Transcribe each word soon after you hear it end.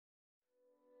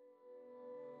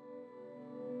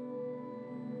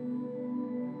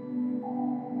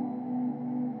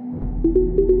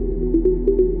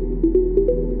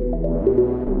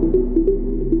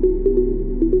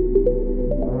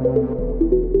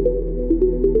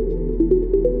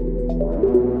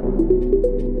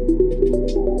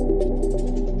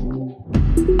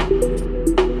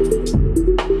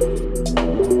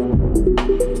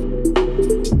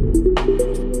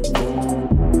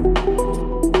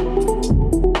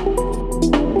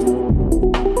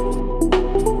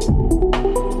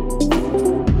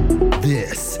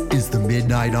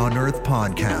Earth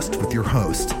podcast with your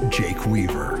host, Jake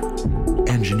Weaver.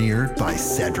 Engineered by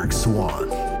Cedric Swan.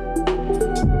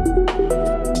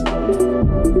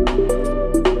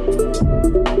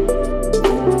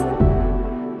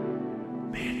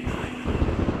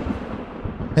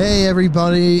 Hey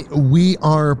everybody, we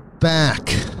are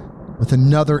back with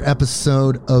another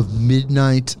episode of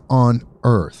Midnight on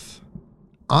Earth.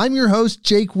 I'm your host,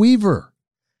 Jake Weaver,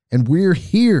 and we're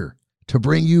here to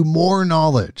bring you more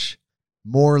knowledge,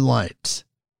 more light,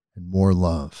 and more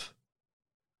love.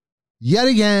 Yet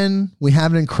again, we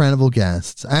have an incredible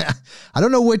guest. I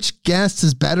don't know which guest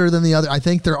is better than the other. I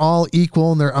think they're all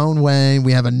equal in their own way.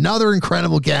 We have another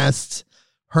incredible guest.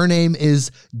 Her name is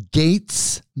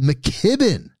Gates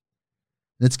McKibbin.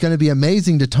 It's going to be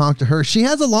amazing to talk to her. She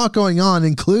has a lot going on,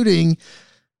 including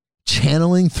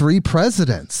channeling 3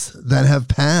 presidents that have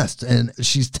passed, and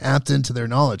she's tapped into their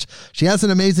knowledge. She has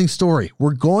an amazing story.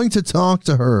 We're going to talk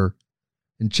to her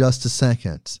in just a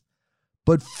second.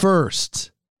 But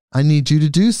first, I need you to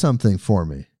do something for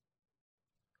me.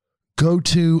 Go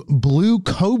to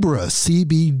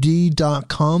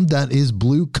bluecobracbd.com. That is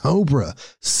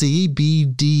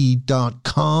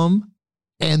bluecobracbd.com.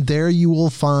 And there you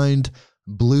will find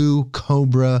Blue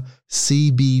Cobra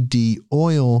CBD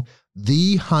oil,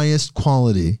 the highest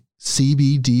quality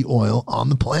CBD oil on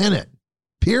the planet.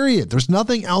 Period. There's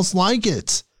nothing else like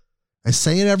it. I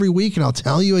say it every week and I'll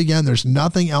tell you again, there's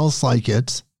nothing else like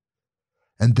it.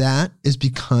 And that is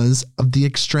because of the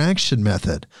extraction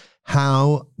method.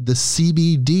 How the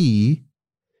CBD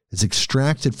is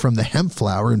extracted from the hemp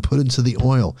flower and put into the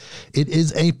oil. It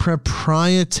is a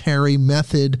proprietary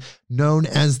method known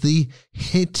as the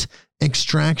HIT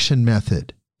extraction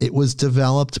method. It was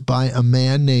developed by a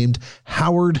man named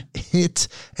Howard Hitt,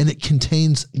 and it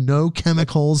contains no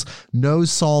chemicals, no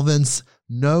solvents,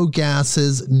 no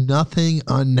gases, nothing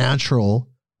unnatural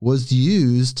was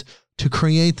used to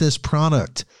create this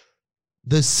product.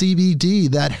 The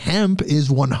CBD, that hemp, is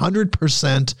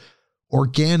 100%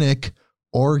 organic,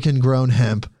 Oregon-grown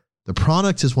hemp. The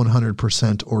product is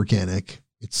 100% organic.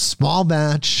 It's small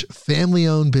batch,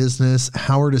 family-owned business.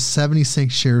 Howard is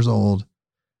 76 years old.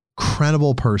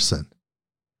 Incredible person.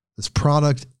 This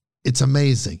product, it's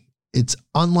amazing. It's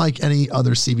unlike any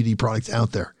other CBD product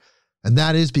out there. And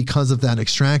that is because of that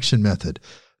extraction method.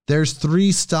 There's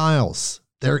 3 styles.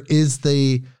 There is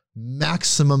the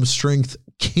maximum strength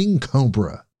King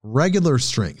Cobra, regular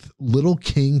strength Little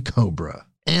King Cobra,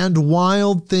 and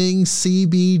Wild Thing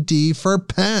CBD for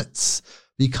pets.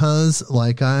 Because,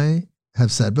 like I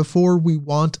have said before, we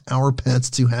want our pets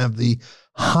to have the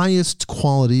highest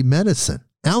quality medicine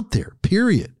out there,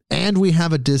 period. And we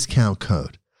have a discount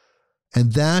code.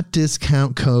 And that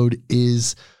discount code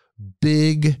is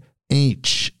Big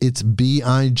H. It's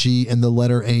BIG and the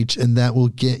letter H, and that will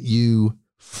get you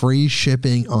free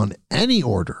shipping on any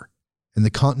order in the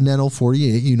continental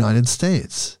 48 United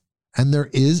States. And there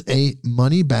is a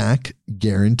money back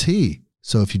guarantee.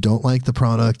 So if you don't like the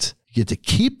product, you get to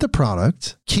keep the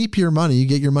product, keep your money, you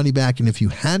get your money back. And if you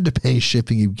had to pay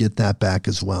shipping, you get that back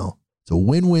as well. It's a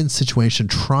win-win situation.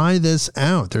 Try this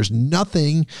out. There's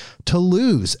nothing to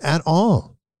lose at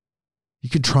all. You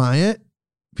could try it.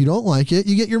 If you don't like it,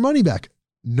 you get your money back.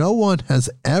 No one has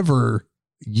ever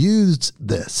used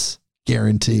this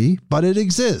guarantee, but it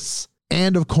exists.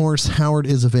 And of course, Howard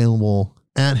is available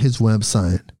at his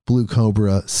website,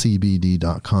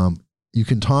 bluecobracbd.com. You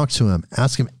can talk to him,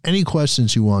 ask him any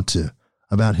questions you want to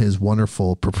about his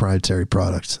wonderful proprietary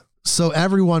product. So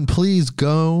everyone, please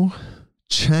go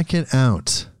check it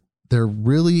out. There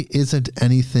really isn't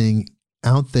anything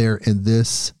out there in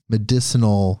this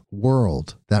medicinal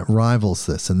world that rivals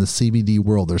this. In the CBD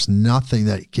world, there's nothing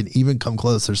that can even come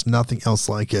close. There's nothing else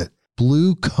like it.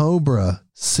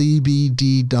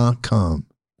 bluecobracbd.com.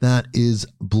 That is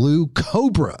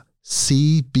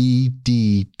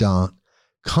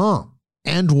bluecobracbd.com.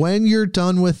 And when you're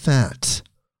done with that,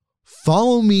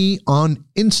 follow me on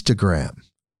Instagram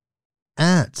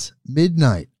at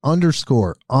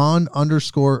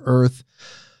midnight_on_earth.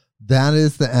 That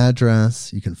is the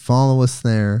address. You can follow us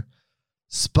there.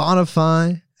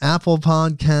 Spotify, Apple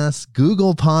Podcasts,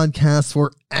 Google Podcasts,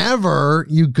 wherever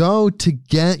you go to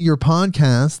get your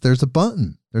podcast, there's a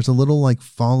button. There's a little like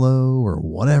follow or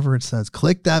whatever it says.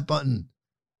 Click that button.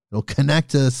 It'll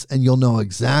connect us and you'll know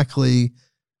exactly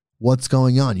what's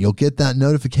going on. You'll get that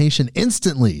notification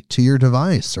instantly to your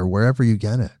device or wherever you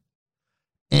get it.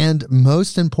 And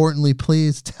most importantly,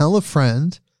 please tell a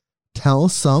friend, tell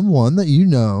someone that you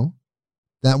know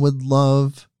that would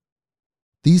love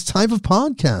these type of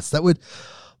podcasts, that would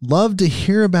love to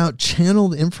hear about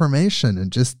channeled information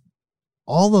and just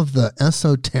all of the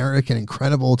esoteric and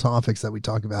incredible topics that we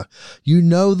talk about. You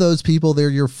know those people, they're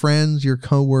your friends, your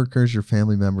coworkers, your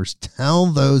family members. Tell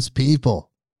those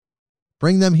people.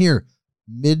 Bring them here.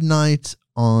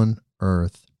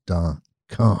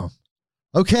 midnightonearth.com.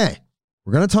 Okay,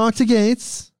 we're going to talk to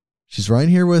Gates. She's right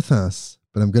here with us,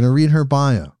 but I'm going to read her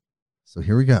bio. So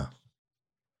here we go.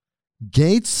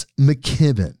 Gates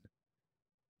McKibbin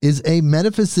is a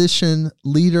metaphysician,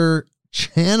 leader,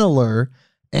 channeler,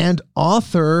 and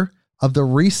author of the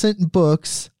recent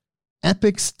books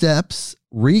Epic Steps,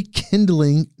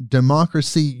 Rekindling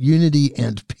Democracy, Unity,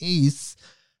 and Peace,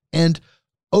 and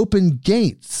Open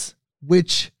Gates,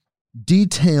 which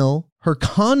detail her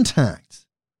contact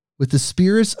with the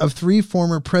spirits of 3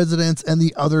 former presidents and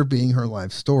the other being her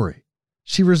life story.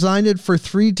 She resided for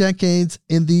 3 decades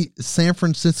in the San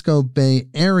Francisco Bay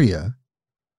Area,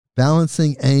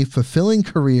 balancing a fulfilling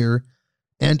career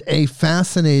and a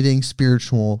fascinating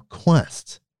spiritual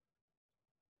quest.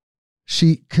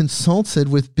 She consulted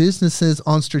with businesses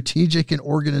on strategic and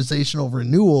organizational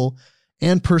renewal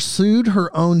and pursued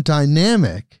her own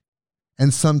dynamic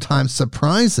and sometimes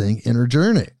surprising inner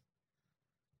journey.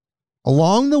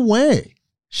 Along the way,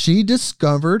 she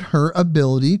discovered her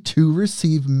ability to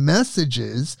receive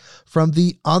messages from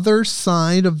the other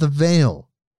side of the veil.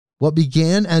 What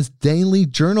began as daily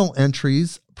journal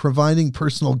entries providing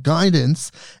personal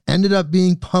guidance ended up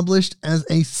being published as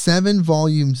a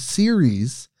 7-volume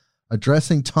series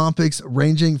addressing topics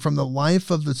ranging from the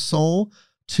life of the soul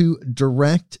to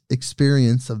direct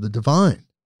experience of the divine.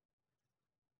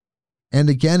 And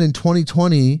again in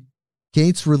 2020,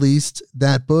 Gates released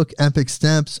that book, Epic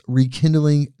Steps,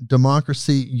 Rekindling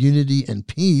Democracy, Unity, and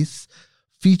Peace,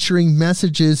 featuring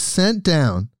messages sent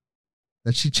down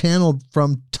that she channeled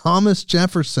from Thomas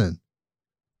Jefferson,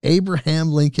 Abraham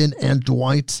Lincoln, and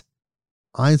Dwight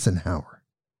Eisenhower.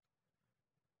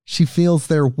 She feels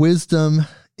their wisdom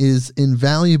is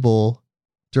invaluable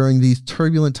during these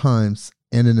turbulent times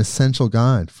and an essential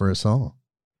guide for us all.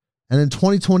 And in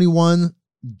 2021,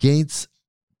 Gates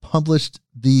published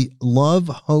the Love,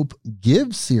 Hope,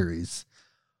 Give series,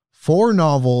 4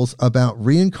 novels about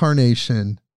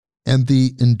reincarnation and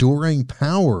the enduring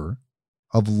power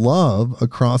of love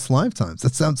across lifetimes.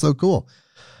 That sounds so cool.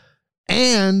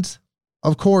 And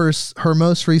of course, her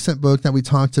most recent book that we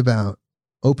talked about,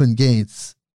 Open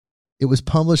Gates, it was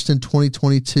published in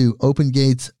 2022, Open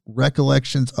Gates,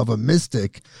 Recollections of a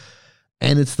Mystic.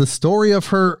 And it's the story of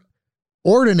her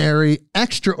ordinary,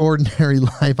 extraordinary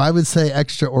life. I would say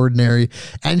extraordinary.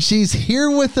 And she's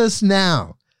here with us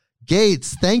now.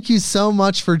 Gates, thank you so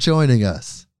much for joining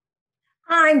us.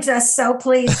 I'm just so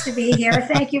pleased to be here.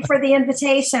 Thank you for the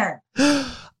invitation.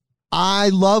 I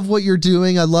love what you're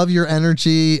doing. I love your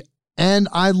energy. And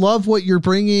I love what you're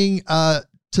bringing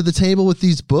to the table with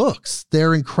these books.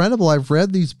 They're incredible. I've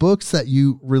read these books that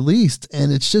you released,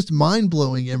 and it's just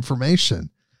mind-blowing information.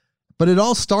 But it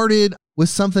all started with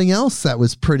something else that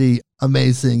was pretty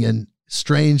amazing and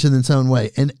strange in its own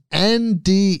way, an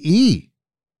NDE.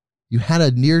 You had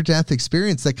a near-death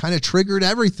experience that kind of triggered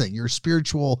everything, your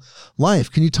spiritual life.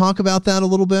 Can you talk about that a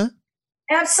little bit?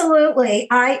 Absolutely.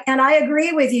 I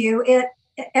agree with you.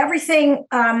 Everything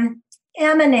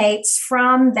emanates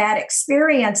from that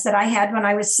experience that I had when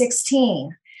I was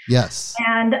 16. Yes.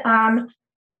 And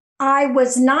I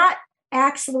was not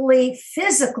actually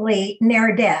physically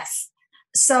near death.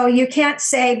 So you can't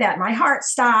say that my heart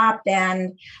stopped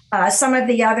and some of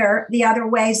the other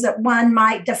ways that one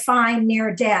might define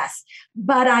near death.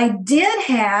 But I did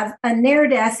have a near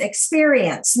death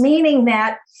experience, meaning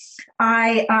that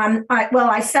I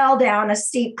fell down a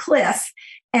steep cliff,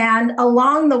 and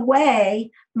along the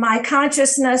way, my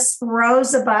consciousness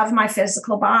rose above my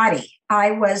physical body.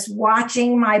 I was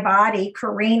watching my body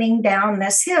careening down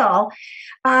this hill,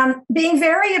 being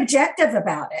very objective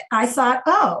about it. I thought,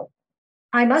 oh,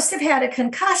 I must have had a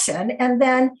concussion. And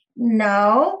then,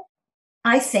 no,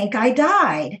 I think I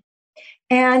died.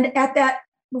 And at that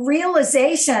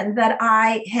realization that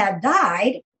I had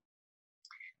died,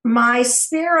 my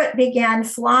spirit began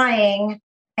flying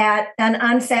at an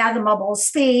unfathomable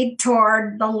speed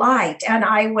toward the light. And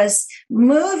I was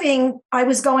moving, I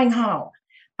was going home.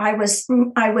 I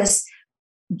was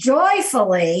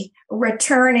joyfully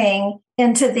returning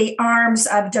into the arms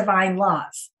of divine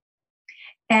love.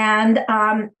 And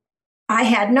I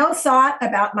had no thought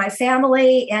about my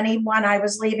family, anyone I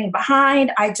was leaving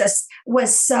behind. I just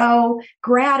was so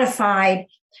gratified.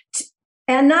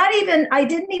 I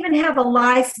didn't even have a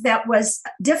life that was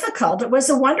difficult. It was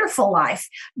a wonderful life,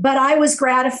 but I was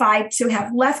gratified to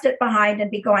have left it behind and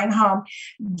be going home.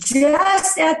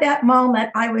 Just at that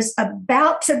moment, I was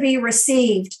about to be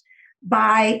received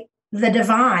by the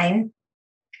divine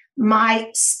my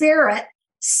spirit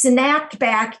snapped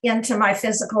back into my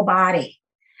physical body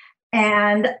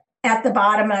and at the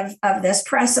bottom of this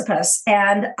precipice.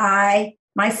 And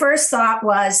my first thought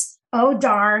was, oh,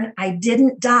 darn, I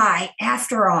didn't die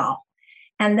after all.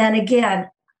 And then again,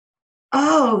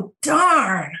 oh,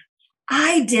 darn,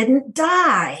 I didn't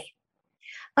die.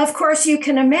 Of course, you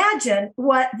can imagine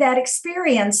what that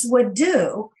experience would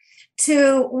do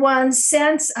to one's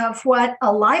sense of what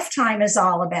a lifetime is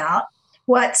all about,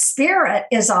 what spirit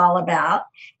is all about,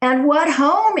 and what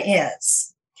home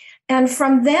is. And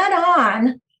from then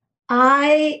on,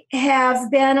 I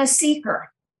have been a seeker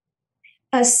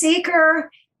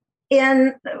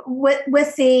in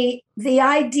with the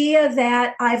idea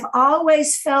that I've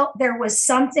always felt there was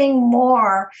something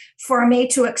more for me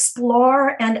to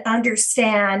explore and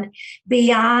understand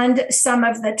beyond some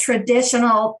of the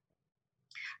traditional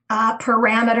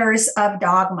parameters of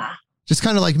dogma. Just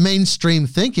kind of like mainstream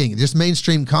thinking, just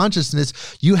mainstream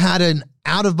consciousness. You had an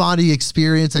out-of-body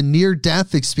experience, a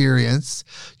near-death experience.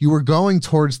 You were going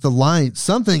towards the light.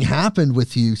 Something happened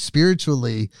with you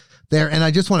spiritually there. And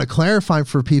I just want to clarify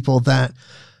for people that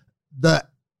the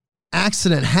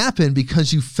accident happened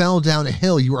because you fell down a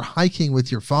hill. You were hiking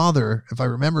with your father, if I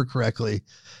remember correctly,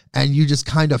 and you just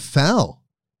kind of fell.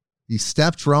 You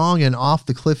stepped wrong and off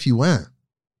the cliff you went.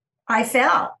 I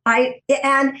fell. I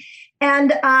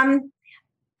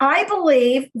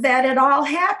believe that it all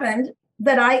happened,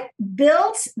 that I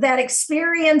built that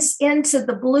experience into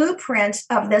the blueprint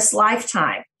of this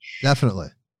lifetime. Definitely.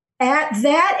 At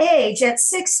that age, at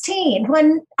 16,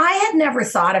 when I had never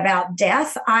thought about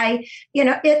death,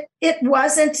 it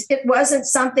wasn't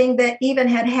something that even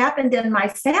had happened in my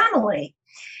family.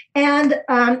 And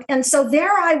so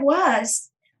there I was,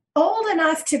 old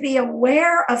enough to be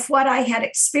aware of what I had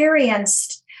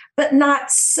experienced, but not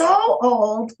so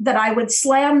old that I would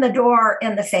slam the door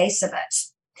in the face of it.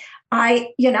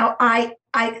 I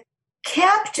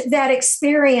kept that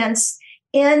experience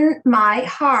in my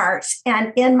heart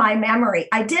and in my memory.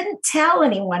 I didn't tell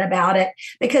anyone about it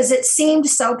because it seemed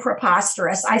so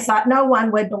preposterous. I thought no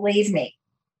one would believe me.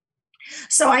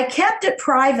 So I kept it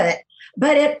private,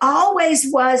 but it always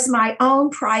was my own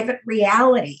private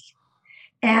reality.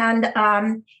 And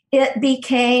it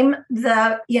became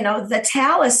the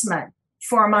talisman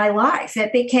for my life.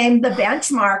 It became the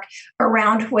benchmark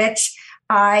around which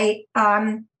I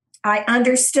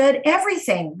understood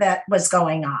everything that was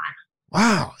going on.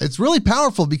 Wow. It's really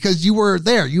powerful because you were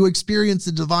there. You experienced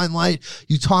the divine light.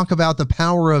 You talk about the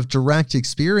power of direct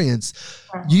experience.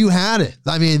 You had it.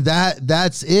 I mean,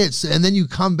 that's it. And then you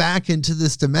come back into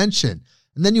this dimension.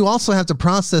 And then you also have to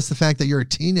process the fact that you're a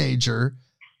teenager.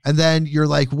 And then you're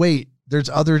like, wait, there's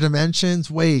other dimensions.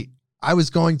 Wait, I was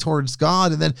going towards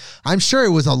God. And then I'm sure it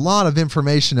was a lot of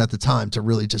information at the time to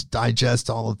really just digest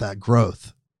all of that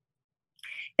growth.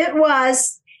 It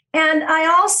was. And I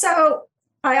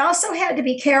also had to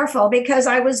be careful because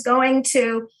I was going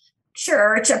to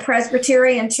church, a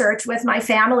Presbyterian church, with my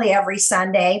family every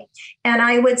Sunday. And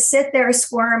I would sit there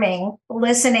squirming,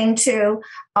 listening to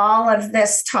all of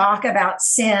this talk about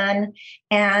sin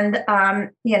and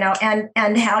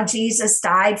how Jesus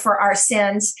died for our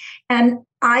sins. And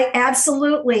I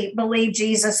absolutely believe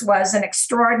Jesus was an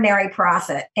extraordinary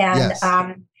prophet and, yes.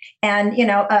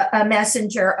 A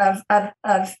messenger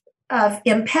of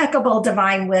impeccable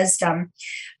divine wisdom.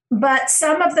 But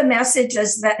some of the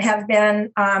messages that have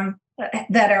been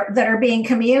that are being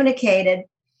communicated,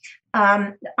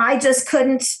 I just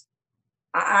couldn't.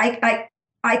 I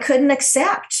couldn't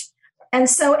accept. And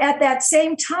so at that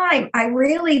same time, I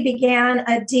really began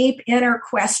a deep inner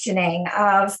questioning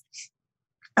of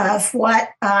what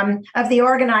of the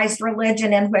organized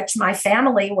religion in which my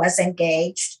family was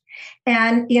engaged.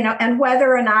 And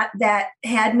whether or not that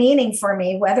had meaning for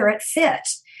me, whether it fit.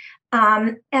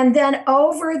 And then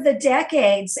over the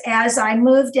decades, as I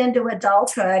moved into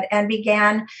adulthood and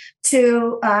began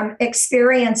to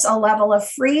experience a level of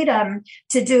freedom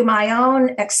to do my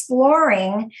own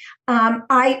exploring,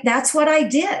 that's what I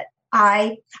did.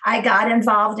 I got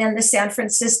involved in the San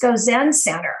Francisco Zen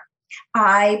Center.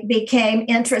 I became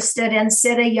interested in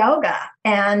Siddha Yoga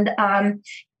and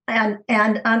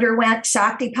underwent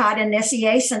Shaktipat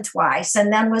initiation twice,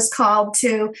 and then was called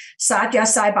to Satya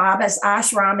Sai Baba's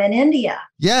ashram in India.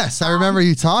 Yes, I remember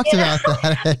you talked about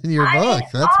that in your book.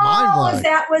 That's mind-blowing. All of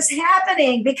that was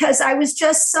happening because I was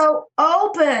just so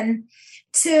open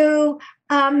to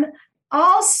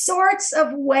all sorts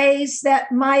of ways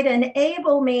that might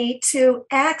enable me to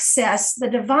access the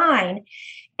divine.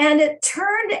 And it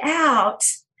turned out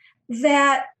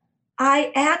that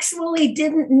I actually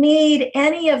didn't need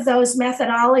any of those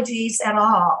methodologies at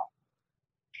all.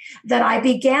 that I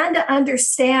began to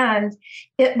understand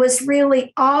it was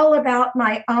really all about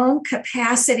my own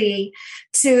capacity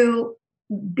to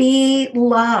be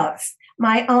love,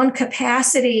 my own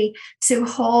capacity to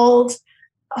hold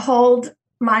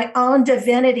my own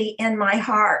divinity in my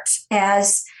heart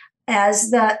as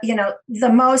the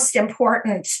most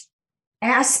important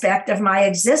aspect of my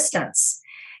existence.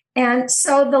 And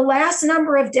so the last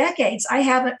number of decades, I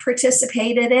haven't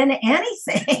participated in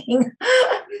anything,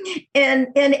 in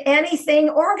anything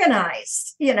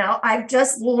organized. I've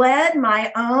just led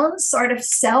my own sort of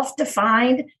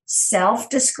self-defined,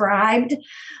 self-described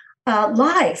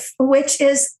life, which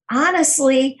is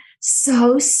honestly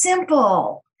so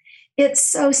simple. It's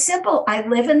so simple. I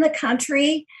live in the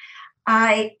country.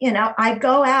 I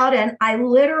go out and I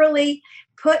literally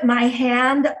put my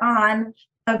hand on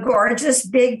a gorgeous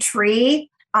big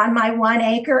tree on my 1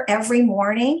 acre every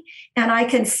morning, and I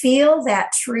can feel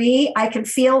that tree. I can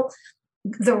feel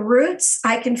the roots.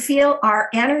 I can feel our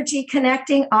energy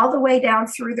connecting all the way down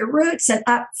through the roots and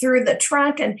up through the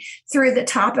trunk and through the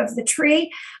top of the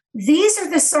tree. These are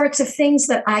the sorts of things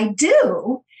that I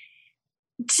do,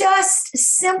 just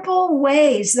simple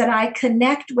ways that I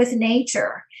connect with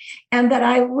nature and that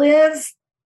I live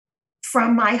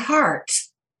from my heart.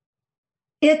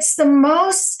 It's the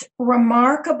most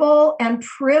remarkable and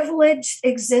privileged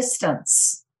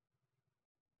existence.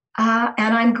 And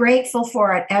I'm grateful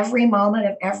for it every moment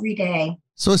of every day.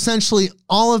 So essentially,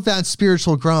 all of that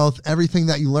spiritual growth, everything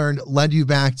that you learned led you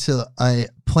back to a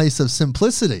place of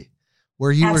simplicity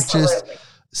where you Absolutely. were just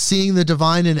seeing the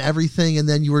divine in everything. And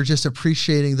then you were just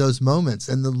appreciating those moments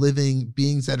and the living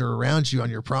beings that are around you on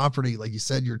your property. Like you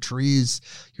said, your trees,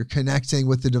 you're connecting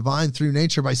with the divine through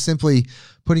nature by simply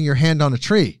putting your hand on a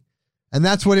tree. And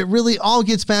that's what it really all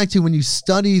gets back to when you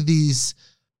study these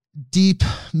deep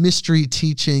mystery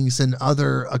teachings and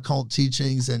other occult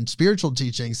teachings and spiritual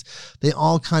teachings. They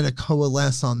all kind of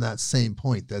coalesce on that same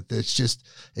point, that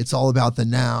it's all about the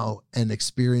now and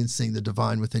experiencing the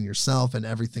divine within yourself and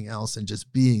everything else and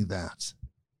just being that.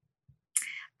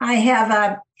 I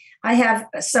have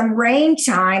some rain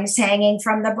chimes hanging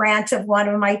from the branch of one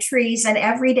of my trees, and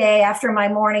every day after my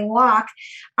morning walk,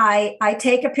 I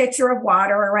take a pitcher of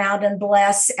water around and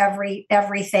bless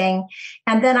everything,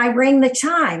 and then I ring the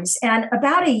chimes. And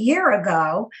about a year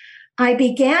ago, I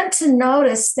began to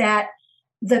notice that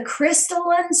the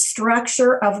crystalline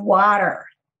structure of water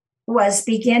was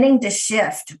beginning to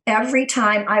shift every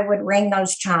time I would ring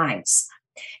those chimes.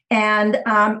 And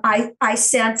I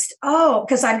sensed,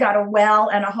 because I've got a well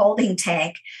and a holding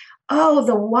tank,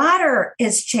 the water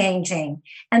is changing.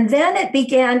 And then it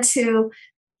began to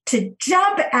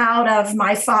jump out of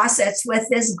my faucets with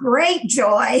this great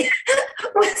joy,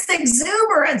 with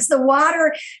exuberance. The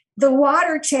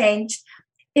water change.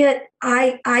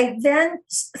 I then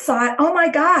thought, oh my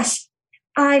gosh,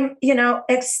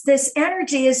 this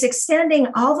energy is extending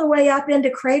all the way up into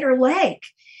Crater Lake.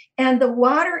 And the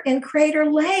water in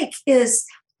Crater Lake is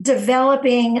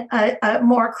developing a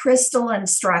more crystalline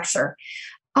structure.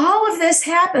 All of this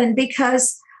happened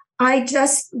because I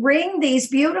just ring these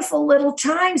beautiful little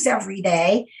chimes every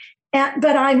day,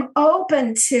 but I'm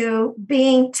open to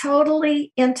being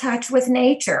totally in touch with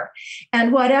nature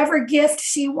and whatever gift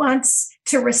she wants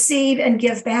to receive and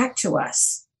give back to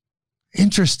us.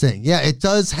 Interesting. Yeah, it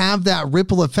does have that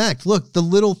ripple effect. Look, the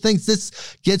little things,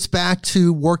 this gets back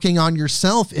to working on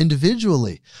yourself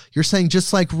individually. You're saying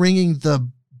just like ringing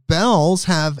the bells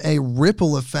have a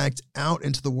ripple effect out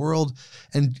into the world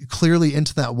and clearly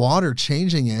into that water,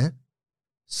 changing it.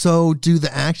 So do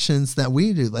the actions that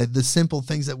we do, like the simple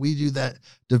things that we do that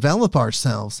develop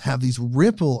ourselves have these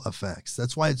ripple effects.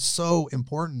 That's why it's so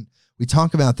important. We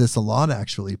talk about this a lot,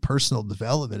 actually, personal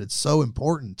development. It's so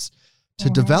important to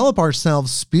develop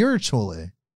ourselves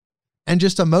spiritually and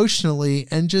just emotionally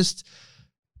and just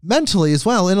mentally as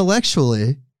well,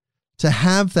 intellectually, to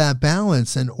have that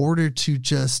balance in order to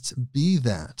just be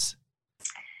that.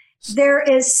 There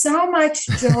is so much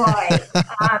joy.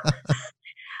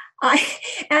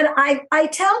 I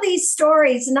tell these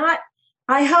stories,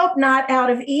 I hope not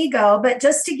out of ego, but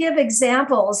just to give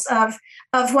examples of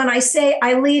when I say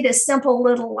I lead a simple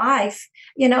little life,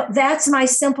 that's my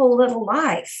simple little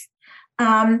life.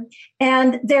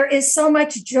 And there is so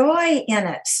much joy in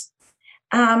it.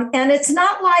 And it's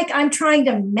not like I'm trying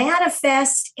to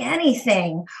manifest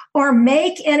anything or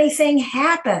make anything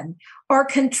happen or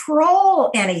control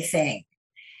anything.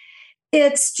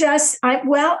 It's just,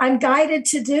 I'm guided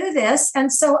to do this.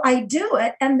 And so I do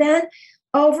it. And then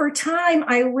over time,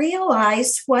 I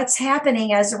realize what's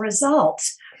happening as a result.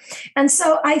 And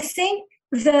so I think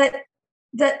that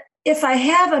if I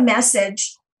have a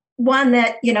message, one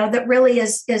that, that really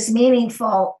is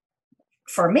meaningful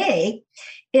for me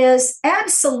is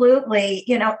absolutely,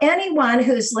 anyone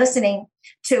who's listening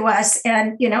to us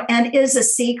and is a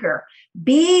seeker,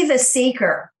 be the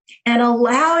seeker and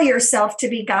allow yourself to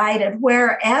be guided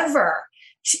wherever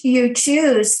you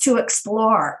choose to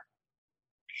explore.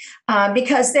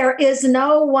 Because there is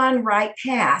no one right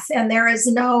path, and there is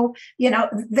no,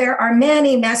 there are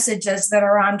many messages that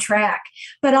are on track,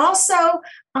 but also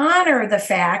honor the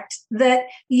fact that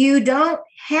you don't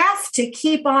have to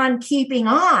keep on keeping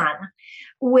on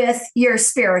with your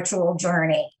spiritual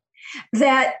journey.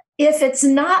 That if it's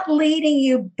not leading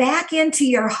you back into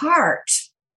your heart,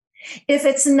 if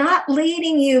it's not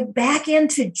leading you back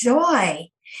into joy,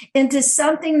 into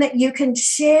something that you can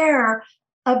share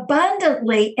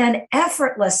abundantly and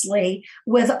effortlessly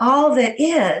with all that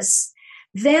is,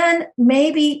 then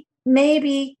maybe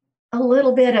a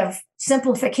little bit of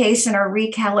simplification or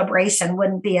recalibration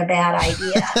wouldn't be a bad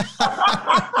idea.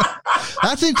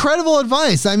 That's incredible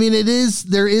advice. I mean,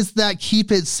 there is that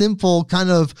keep it simple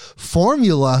kind of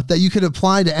formula that you could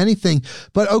apply to anything.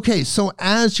 But okay, so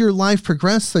as your life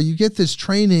progressed, so you get this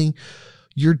training,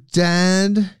 your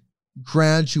dad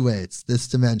graduates this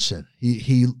dimension.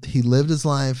 He lived his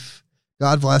life.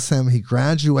 God bless him. He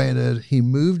graduated. He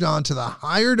moved on to the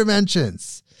higher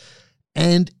dimensions,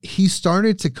 and he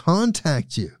started to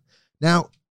contact you. Now,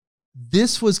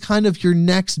 this was kind of your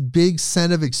next big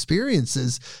set of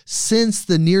experiences since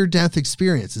the near-death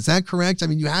experience. Is that correct? I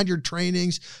mean, you had your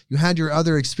trainings, you had your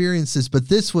other experiences, but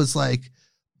this was like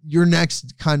your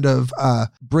next kind of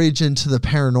bridge into the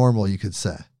paranormal, you could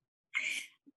say.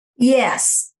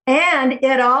 Yes. And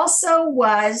it also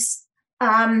was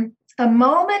a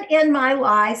moment in my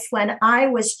life when I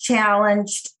was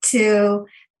challenged to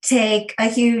take a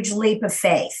huge leap of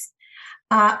faith.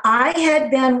 I had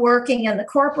been working in the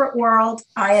corporate world.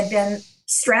 I had been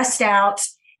stressed out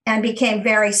and became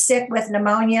very sick with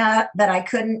pneumonia that I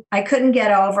couldn't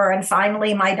get over. And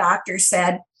finally, my doctor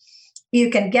said,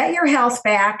 you can get your health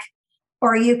back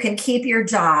or you can keep your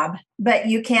job, but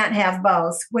you can't have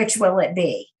both. Which will it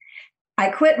be? I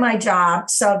quit my job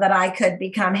so that I could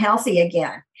become healthy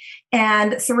again,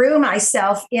 and threw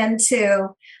myself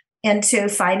into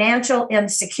financial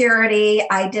insecurity.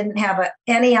 I didn't have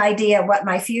any idea what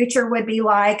my future would be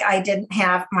like. I didn't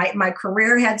have my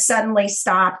career had suddenly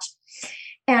stopped.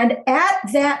 And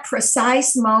at that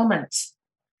precise moment,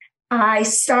 I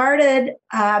started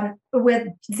with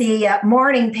the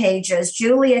morning pages,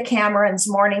 Julia Cameron's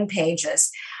morning pages.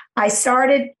 I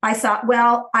thought,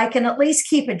 well, I can at least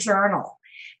keep a journal,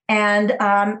 and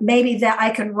maybe that I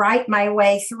can write my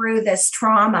way through this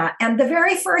trauma. And the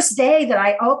very first day that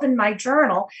I opened my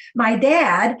journal, my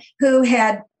dad, who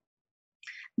had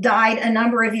died a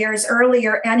number of years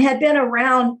earlier and had been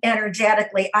around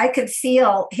energetically, I could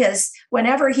feel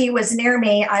whenever he was near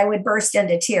me, I would burst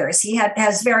into tears. He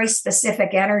has very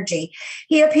specific energy.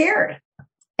 He appeared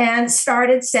and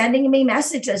started sending me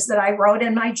messages that I wrote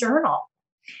in my journal.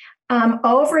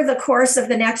 Over the course of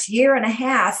the next year and a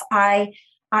half, I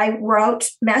wrote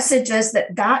messages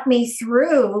that got me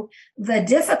through the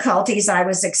difficulties I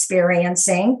was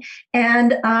experiencing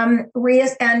and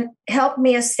helped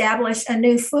me establish a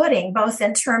new footing, both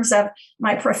in terms of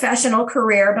my professional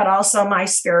career, but also my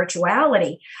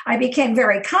spirituality. I became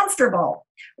very comfortable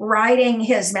writing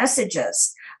his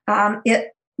messages.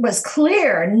 It was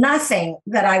clear nothing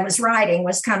that I was writing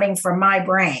was coming from my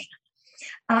brain.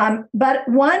 But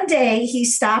one day he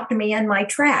stopped me in my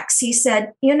tracks. He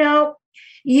said,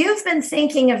 you've been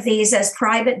thinking of these as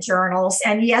private journals,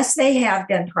 and yes, they have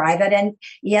been private, and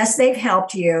yes, they've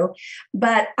helped you,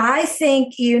 but I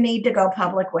think you need to go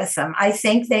public with them. I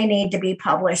think they need to be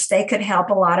published. They could help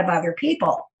a lot of other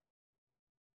people.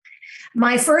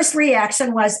 My first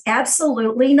reaction was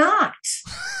absolutely not.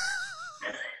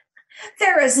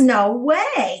 There is no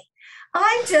way.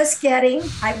 I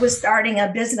was starting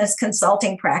a business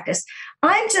consulting practice.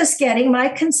 I'm just getting my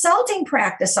consulting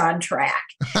practice on track.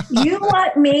 You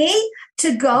want me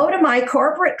to go to my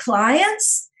corporate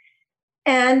clients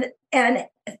and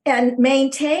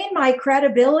maintain my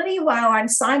credibility while I'm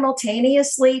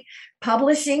simultaneously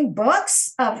publishing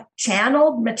books of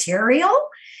channeled material?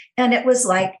 And it was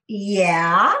like,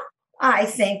 yeah, I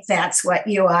think that's what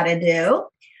you ought to do.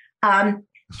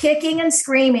 Kicking and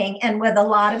screaming and with a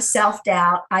lot of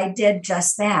self-doubt, I did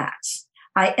just that.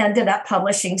 I ended up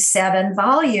publishing 7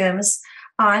 volumes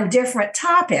on different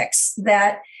topics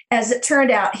that, as it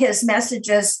turned out, his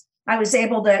messages, I was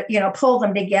able to, pull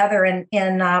them together in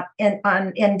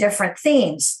different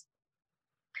themes.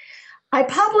 I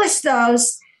published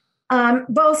those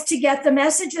both to get the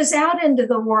messages out into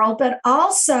the world, but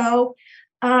also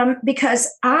because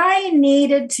I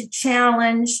needed to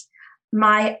challenge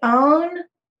my own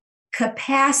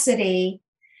capacity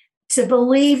to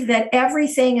believe that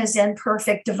everything is in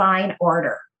perfect divine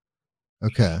order.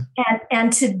 Okay.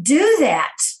 And to do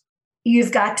that,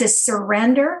 you've got to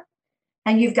surrender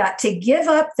and you've got to give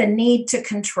up the need to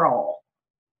control.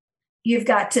 You've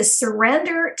got to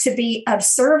surrender to be of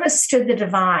service to the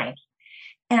divine.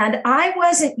 And I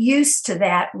wasn't used to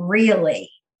that, really.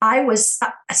 I was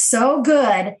so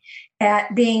good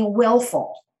at being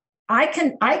willful. I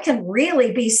can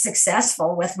really be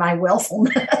successful with my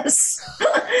willfulness.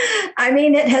 I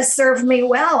mean, it has served me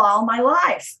well all my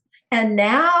life. And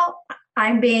now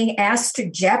I'm being asked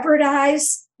to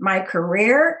jeopardize my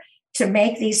career to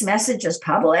make these messages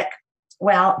public.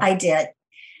 Well, I did.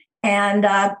 And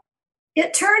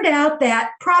it turned out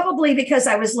that probably because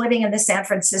I was living in the San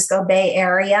Francisco Bay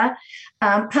Area,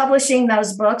 publishing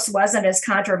those books wasn't as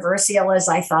controversial as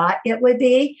I thought it would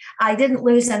be. I didn't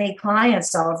lose any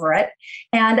clients over it.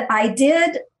 And I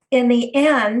did, in the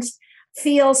end,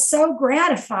 feel so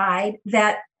gratified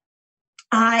that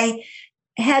I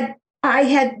had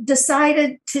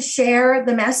decided to share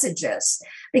the messages,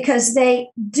 because the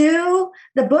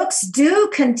books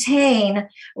do contain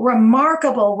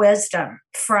remarkable wisdom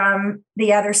from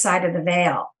the other side of the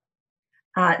veil.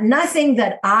 Nothing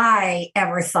that I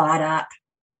ever thought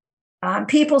up.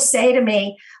 People say to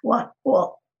me,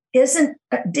 well,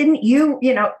 didn't you,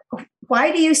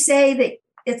 why do you say that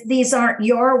if these aren't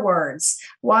your words?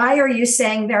 Why are you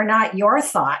saying they're not your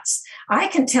thoughts? I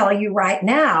can tell you right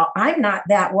now, I'm not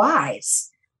that wise.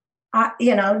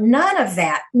 None of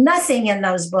that, nothing in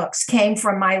those books came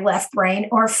from my left brain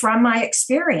or from my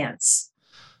experience.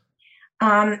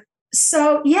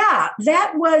 So yeah,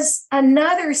 that was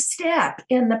another step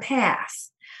in the path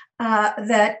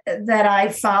that I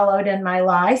followed in my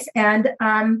life, and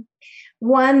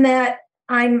one that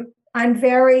I'm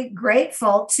very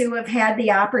grateful to have had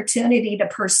the opportunity to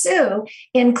pursue,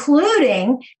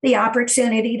 including the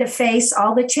opportunity to face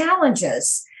all the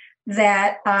challenges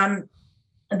that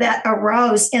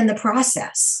arose in the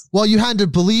process. Well, you had to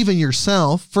believe in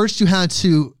yourself. First, you had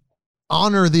to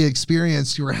honor the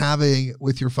experience you were having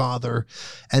with your father,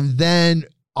 and then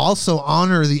also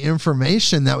honor the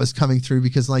information that was coming through,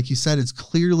 because like you said, it's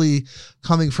clearly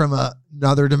coming from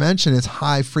another dimension. It's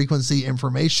high frequency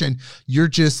information. You're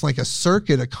just like a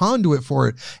circuit, a conduit for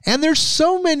it. And there's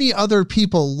so many other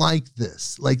people like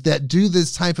this, like that do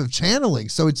this type of channeling.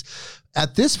 So it's,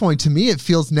 at this point, to me, it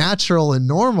feels natural and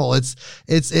normal. It's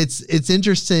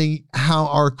interesting how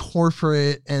our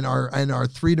corporate and our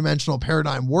three-dimensional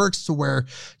paradigm works, to where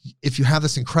if you have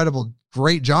this incredible,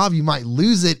 great job, you might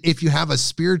lose it if you have a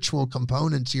spiritual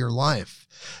component to your life.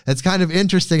 It's kind of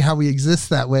interesting how we exist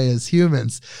that way as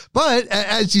humans. But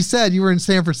as you said, you were in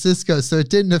San Francisco, so it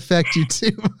didn't affect you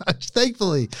too much,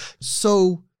 thankfully.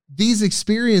 So these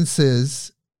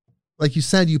experiences, like you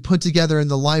said, you put together in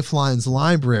the Lifelines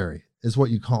library, is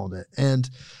what you called it. And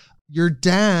your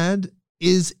dad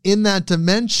is in that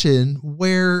dimension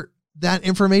where that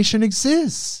information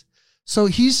exists. So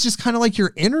he's just kind of like your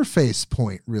interface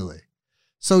point, really.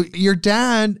 So your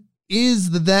dad is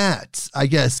that, I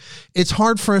guess. It's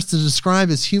hard for us to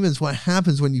describe as humans what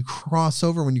happens when you cross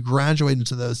over, when you graduate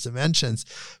into those dimensions.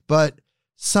 But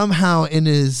somehow in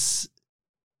his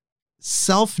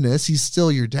selfness, he's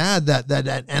still your dad.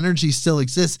 That energy still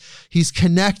exists. He's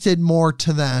connected more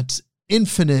to that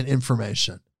infinite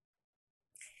information.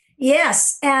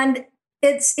 Yes, and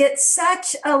it's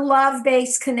such a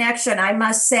love-based connection, I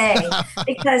must say,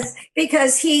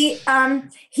 because he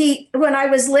when I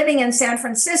was living in San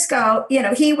Francisco,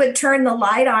 he would turn the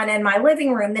light on in my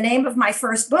living room. The name of my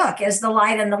first book is The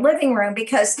Light in the Living Room,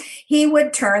 because he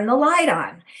would turn the light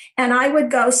on. And I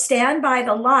would go stand by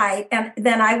the light, and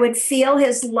then I would feel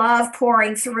his love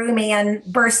pouring through me and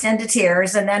burst into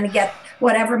tears, and then get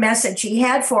whatever message he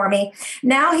had for me.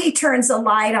 Now he turns the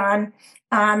light on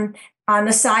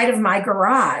the side of my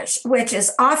garage, which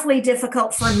is awfully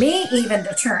difficult for me even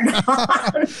to turn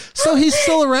on. So he's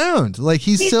still around. Like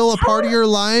he's still a part of your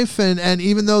life. And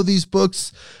even though these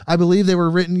books, I believe they were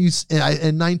written in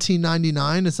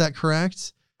 1999, is that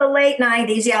correct? The late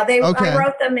 90s. Yeah. Okay. I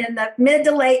wrote them in the mid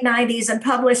to late 90s and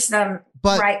published them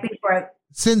right before.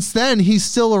 Since then, he's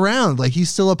still around. Like he's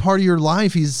still a part of your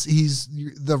life. He's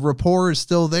the rapport is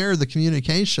still there, the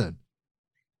communication.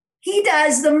 He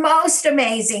does the most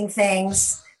amazing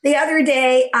things. The other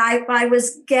day, I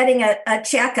was getting a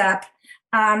checkup,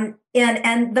 and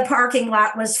the parking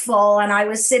lot was full, and I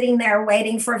was sitting there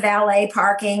waiting for valet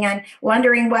parking and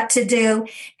wondering what to do.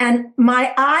 And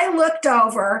my eye looked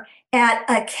over at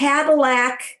a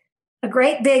Cadillac, a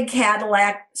great big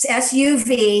Cadillac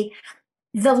SUV.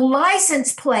 The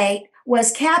license plate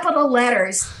was capital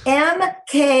letters MKBN,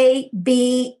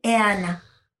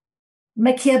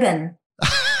 McKibbin.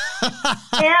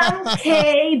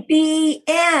 MKBN.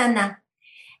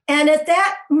 And at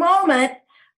that moment,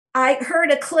 I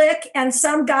heard a click, and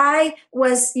some guy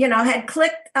was, had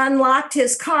clicked, unlocked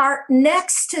his car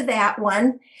next to that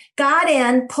one, got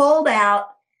in, pulled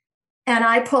out, and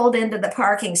I pulled into the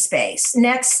parking space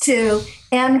next to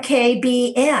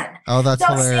MKBN. Oh, that's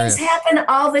Those hilarious. things happen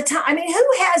all the time. I mean, who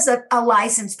has a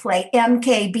license plate,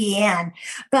 MKBN?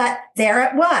 But there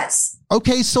it was.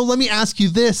 Okay, so let me ask you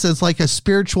this as like a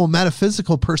spiritual,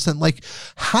 metaphysical person, like,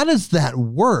 how does that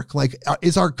work? Like,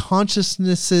 is our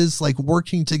consciousnesses like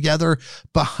working together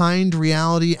behind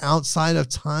reality outside of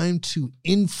time to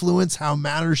influence how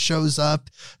matter shows up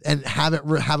and have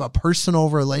a personal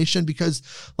relation? Because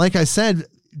like I said,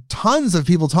 tons of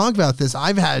people talk about this.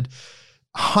 I've had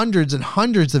hundreds and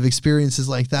hundreds of experiences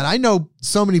like that. I know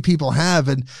so many people have,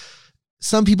 and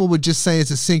some people would just say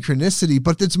it's a synchronicity,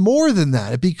 but it's more than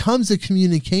that. It becomes a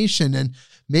communication, and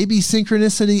maybe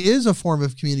synchronicity is a form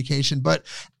of communication. But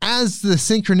as the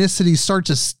synchronicities start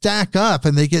to stack up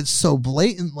and they get so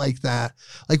blatant like that,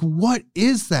 like, what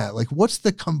is that? Like, what's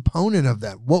the component of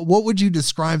that? What would you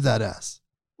describe that as?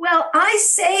 Well, I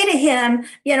say to him,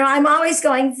 I'm always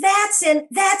going, that's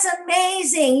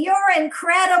amazing. You're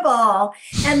incredible.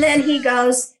 And then he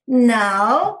goes,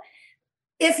 no.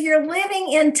 If you're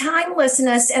living in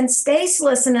timelessness and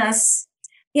spacelessness,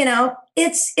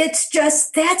 it's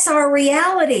just, that's our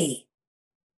reality.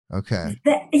 Okay.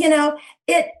 That's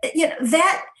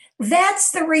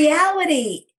the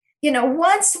reality.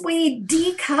 Once we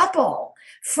decouple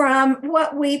from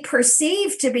what we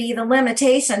perceive to be the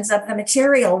limitations of the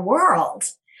material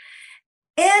world,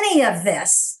 any of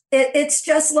this, it's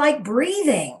just like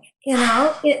breathing,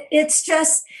 it's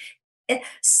just,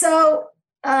 so,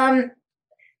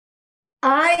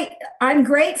 I'm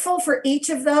grateful for each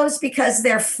of those because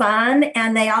they're fun,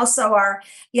 and they also are,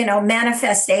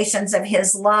 manifestations of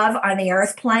his love on the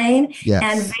earth plane. Yes.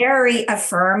 And very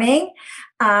affirming.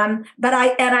 But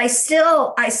I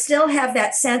still have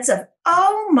that sense of,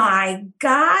 oh my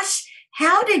gosh,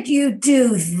 how did you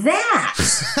do that?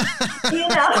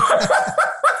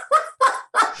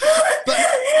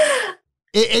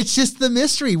 It's just the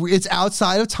mystery. It's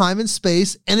outside of time and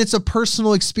space, and it's a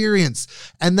personal experience.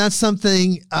 And that's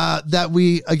something that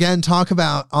we, again, talk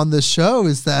about on this show,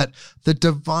 is that the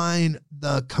divine,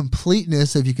 the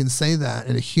completeness, if you can say that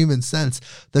in a human sense,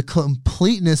 the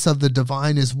completeness of the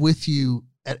divine is with you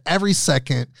at every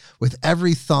second, with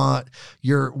every thought.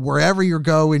 Wherever you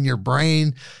go in your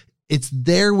brain, it's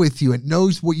there with you. It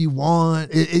knows what you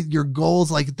want, your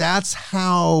goals. Like, that's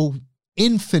how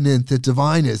infinite the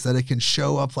divine is, that it can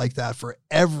show up like that for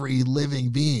every living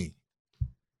being.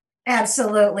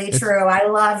 Absolutely true. I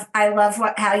love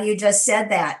how you just said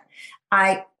that.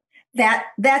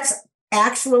 That's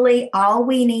actually all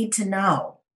we need to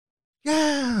know.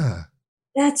 Yeah.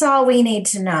 That's all we need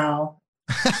to know.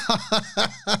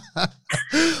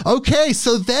 Okay,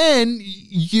 so then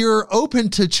you're open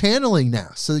to channeling now.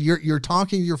 So you're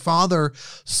talking to your father.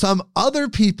 Some other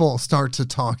people start to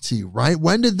talk to you, right?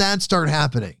 When did that start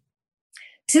happening?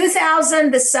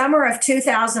 The summer of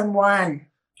 2001.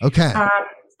 Okay.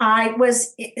 I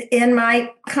was in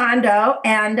my condo,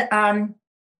 and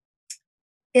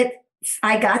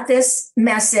I got this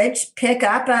message: pick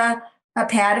up a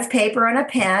pad of paper and a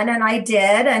pen, and I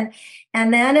did,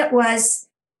 and then it was,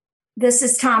 this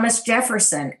is Thomas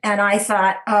Jefferson. And I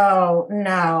thought, oh,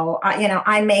 no,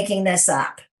 I'm making this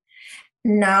up.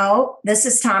 No, this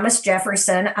is Thomas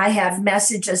Jefferson. I have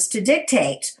messages to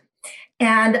dictate.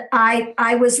 And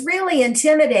I was really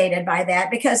intimidated by that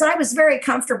because I was very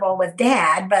comfortable with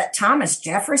Dad, but Thomas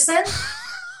Jefferson?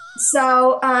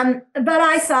 So, but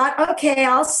I thought, okay,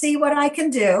 I'll see what I can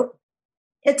do.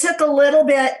 It took a little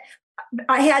bit.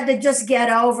 I had to just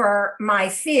get over my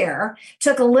fear.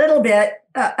 Took a little bit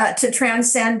to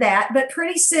transcend that, but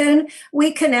pretty soon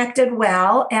we connected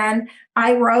well, and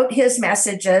I wrote his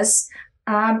messages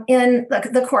in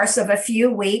the course of a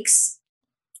few weeks.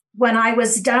 When I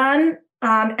was done,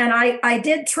 and I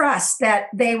did trust that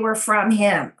they were from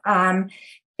him. I'm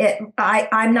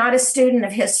not a student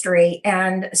of history,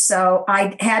 and so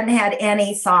I hadn't had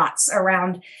any thoughts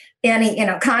around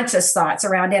conscious thoughts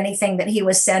around anything that he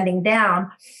was sending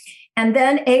down. And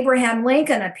then Abraham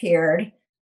Lincoln appeared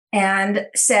and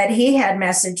said he had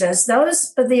messages.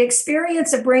 The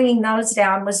experience of bringing those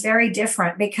down was very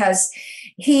different because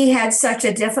he had such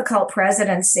a difficult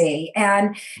presidency,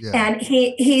 and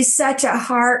he's such a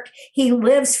heart. He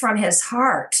lives from his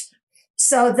heart.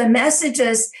 So the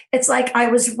messages, it's like I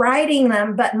was writing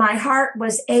them, but my heart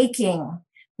was aching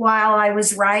while I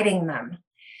was writing them.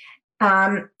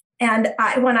 When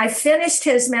I finished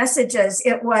his messages,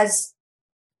 it was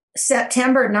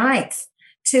September 9th,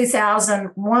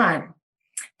 2001.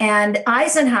 And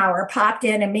Eisenhower popped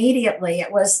in immediately.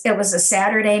 It was a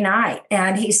Saturday night.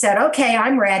 And he said, okay,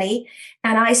 I'm ready.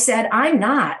 And I said, I'm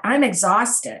not. I'm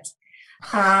exhausted.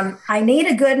 I need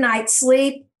a good night's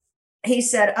sleep. He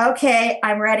said, okay,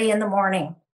 I'm ready in the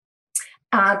morning.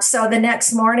 So the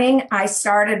next morning, I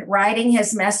started writing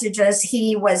his messages.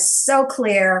 He was so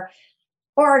clear,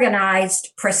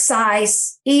 organized,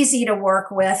 precise, easy to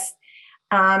work with.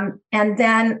 And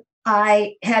then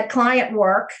I had client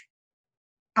work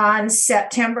on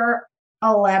September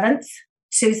 11th,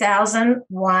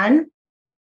 2001.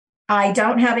 I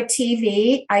don't have a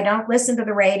TV. I don't listen to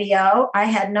the radio. I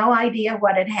had no idea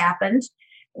what had happened.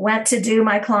 Went to do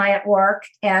my client work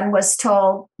and was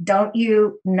told, don't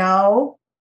you know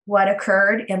what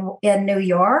occurred in New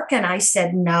York? And I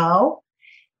said, no.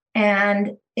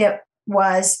 And it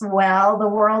was, well, the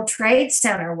World Trade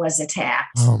Center was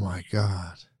attacked. Oh my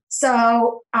God.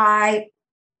 So I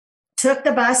took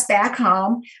the bus back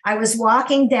home. I was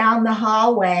walking down the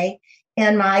hallway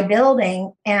in my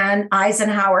building, and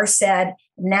Eisenhower said,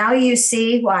 now you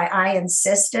see why I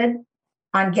insisted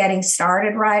on getting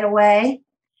started right away.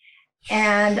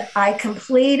 And I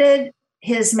completed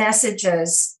his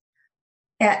messages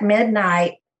at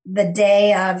midnight the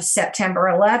day of September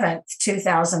 11th,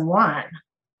 2001.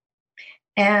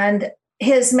 And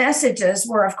his messages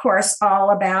were, of course, all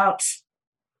about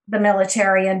the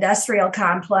military-industrial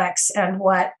complex and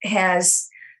what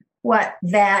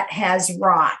that has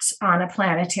wrought on a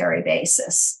planetary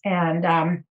basis.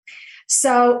 And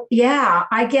so, yeah,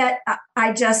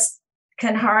 I just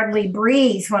can hardly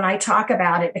breathe when I talk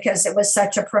about it because it was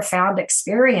such a profound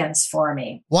experience for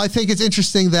me. Well, I think it's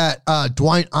interesting that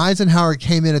Dwight Eisenhower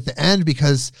came in at the end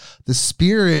because the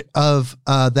spirit of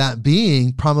that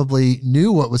being probably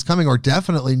knew what was coming, or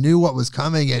definitely knew what was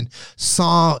coming, and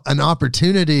saw an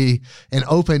opportunity, an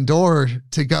open door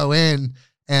to go in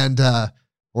and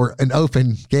or an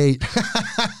open gate.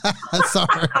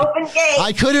 Sorry. Open gate.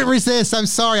 I couldn't resist. I'm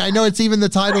sorry. I know it's even the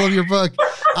title of your book,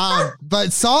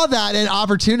 but saw that an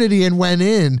opportunity and went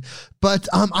in. But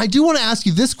I do want to ask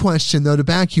you this question, though, to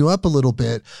back you up a little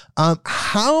bit.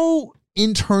 How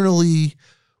internally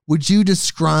would you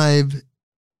describe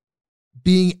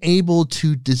being able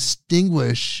to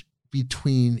distinguish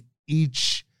between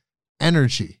each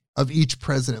energy of each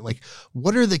president? Like,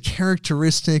 what are the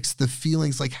characteristics, the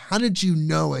feelings? Like, how did you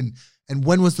know? And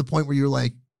when was the point where you were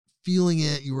like feeling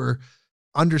it, you were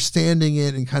understanding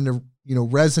it and kind of,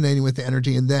 resonating with the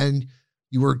energy, and then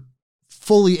you were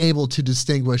fully able to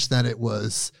distinguish that it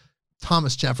was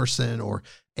Thomas Jefferson or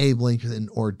Abe Lincoln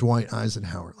or Dwight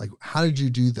Eisenhower? Like, how did you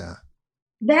do that?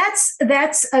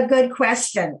 That's a good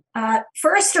question.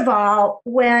 First of all,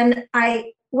 when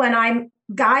I'm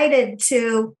guided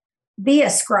to be a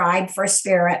scribe for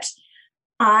spirit,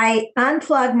 I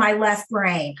unplug my left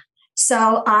brain.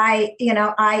 So I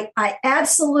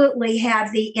absolutely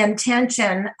have the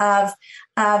intention of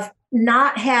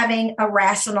not having a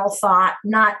rational thought,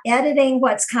 not editing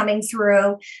what's coming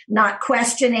through, not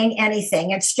questioning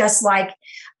anything. It's just like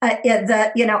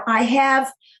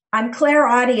I'm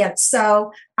clairaudient,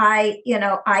 so I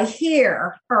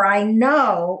hear, or I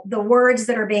know the words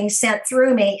that are being sent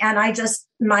through me, and I just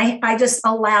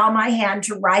allow my hand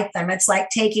to write them. It's like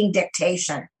taking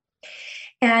dictation.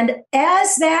 And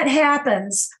as that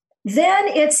happens, then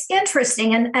it's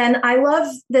interesting, and I love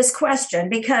this question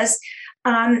because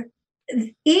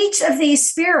each of these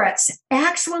spirits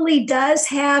actually does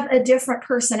have a different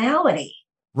personality.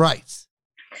 Right.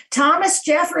 Thomas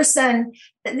Jefferson,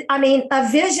 a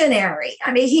visionary.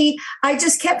 I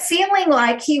just kept feeling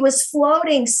like he was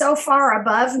floating so far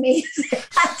above me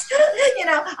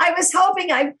that, I was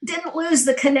hoping I didn't lose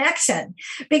the connection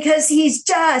because he's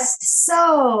just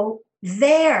so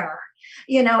there,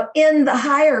 in the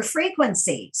higher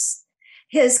frequencies.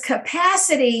 His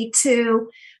capacity to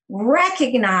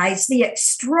recognize the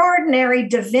extraordinary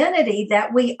divinity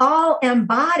that we all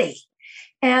embody.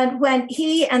 And when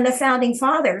he and the founding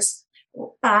fathers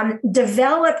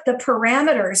developed the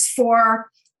parameters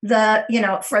for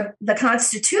the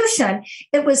Constitution,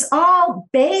 it was all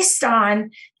based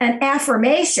on an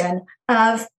affirmation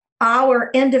of our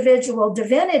individual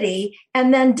divinity,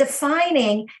 and then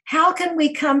defining how can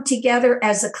we come together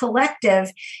as a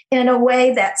collective in a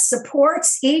way that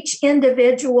supports each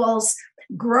individual's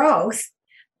growth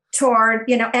toward,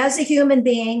 as a human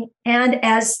being and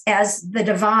as the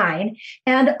divine,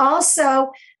 and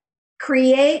also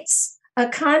creates a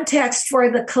context for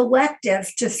the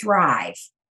collective to thrive.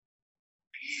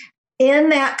 in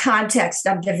that context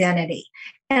of divinity.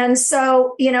 And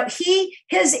so,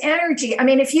 his energy, I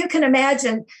mean, if you can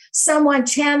imagine someone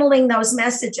channeling those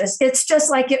messages, it's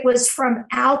just like it was from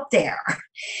out there.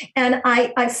 And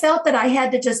I felt that I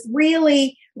had to just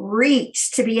really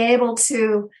reach to be able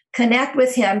to connect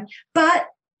with him, but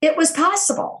it was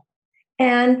possible.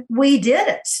 And we did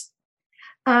it.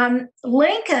 When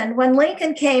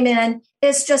Lincoln came in,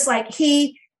 it's just like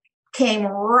he came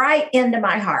right into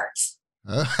my heart,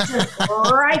 just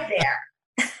right there.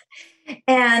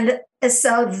 And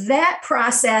so that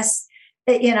process,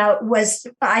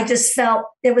 I just felt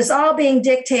it was all being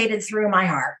dictated through my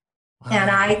heart. Wow.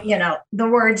 And the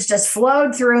words just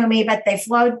flowed through me, but they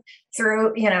flowed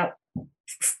through,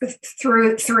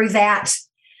 through that,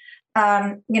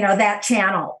 that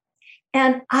channel.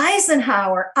 And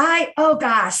Eisenhower, oh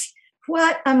gosh,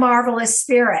 what a marvelous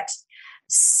spirit.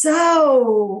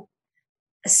 So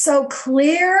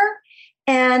clear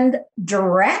and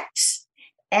direct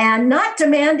and not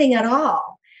demanding at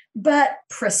all, but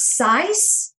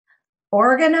precise,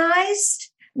 organized,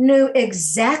 knew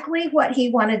exactly what he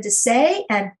wanted to say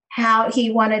and how he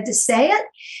wanted to say it.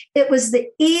 It was the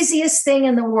easiest thing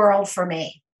in the world for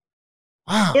me.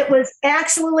 Wow. It was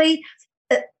actually,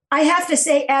 I have to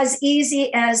say, as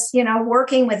easy as,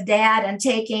 working with Dad and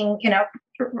taking,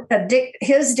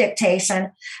 his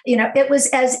dictation. It was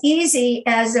as easy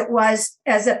as it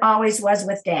always was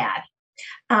with Dad.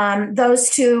 Those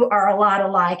two are a lot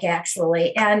alike,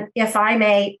 actually. And if I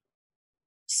may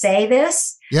say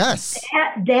this, yes,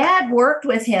 Dad worked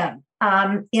with him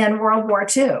in World War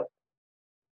II.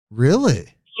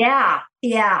 Really? Yeah.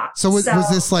 So was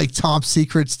this like top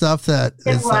secret stuff that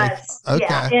it is was, like, okay.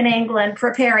 Yeah, in England,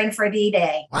 preparing for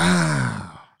D-Day.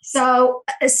 Wow. So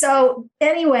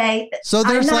anyway. So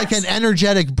there's like an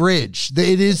energetic bridge.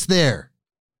 It is there.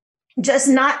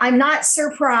 I'm not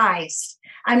surprised.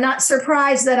 I'm not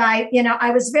surprised that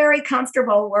I was very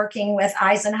comfortable working with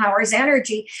Eisenhower's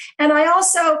energy. And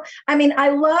I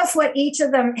love what each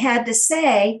of them had to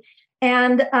say.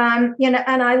 And,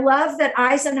 and I love that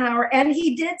Eisenhower, and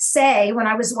he did say when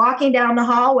I was walking down the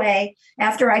hallway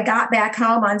after I got back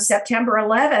home on September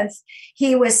 11th,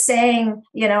 he was saying,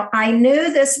 I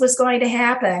knew this was going to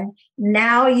happen.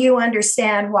 Now you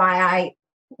understand why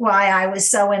I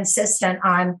was so insistent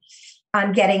on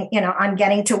getting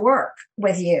to work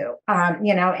with you,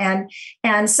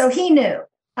 and so he knew.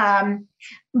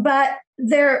 But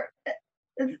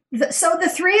so the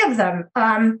three of them,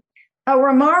 a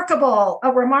remarkable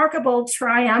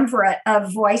triumvirate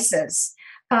of voices,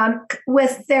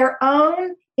 with their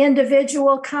own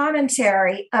individual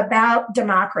commentary about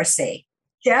democracy.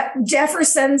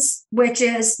 Jefferson's, which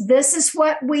is, this is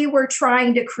what we were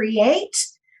trying to create.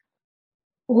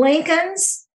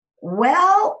 Lincoln's,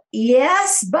 well,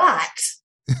 yes, but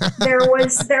there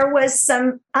was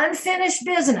some unfinished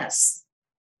business.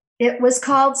 It was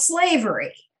called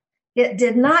slavery. It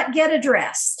did not get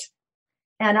addressed,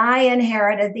 and I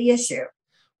inherited the issue.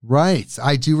 Right.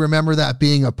 I do remember that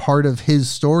being a part of his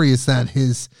story, is that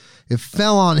it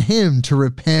fell on him to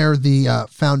repair the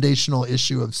foundational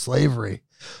issue of slavery.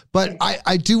 But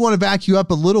I do want to back you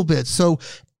up a little bit. So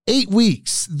 8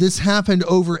 weeks, this happened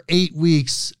over 8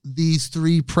 weeks. These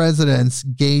three presidents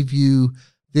gave you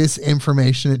this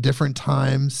information at different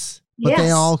times, but yes,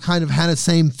 they all kind of had a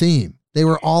same theme. They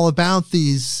were all about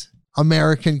these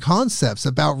American concepts,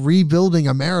 about rebuilding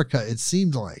America, it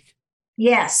seemed like.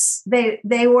 Yes,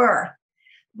 they were.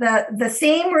 The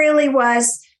theme really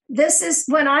was, this is,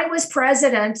 when I was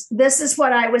president, this is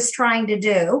what I was trying to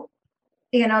do.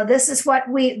 This is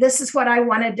what I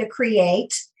wanted to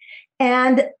create.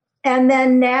 And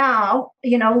then now,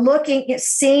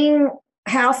 seeing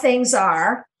how things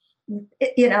are,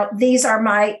 these are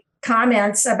my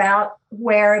comments about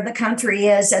where the country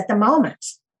is at the moment.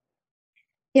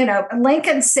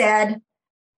 Lincoln said,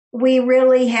 we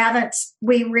really haven't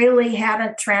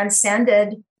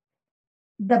transcended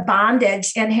the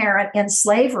bondage inherent in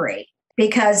slavery,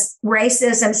 because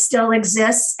racism still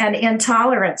exists and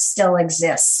intolerance still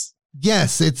exists.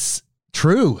 Yes, it's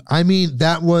true. I mean,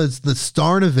 that was the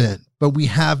start of it, but we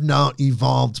have not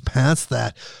evolved past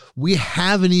that. We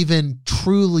haven't even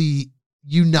truly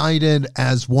united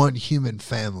as one human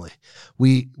family.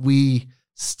 We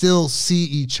still see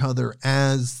each other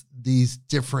as these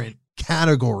different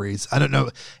categories. I don't know,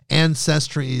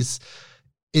 ancestries.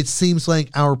 It seems like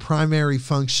our primary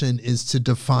function is to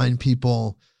define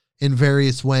people in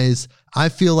various ways. I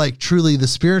feel like truly the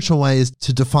spiritual way is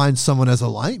to define someone as a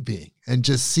light being, and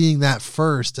just seeing that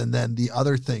first, and then the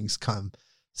other things come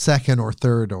second or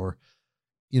third, or,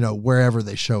 wherever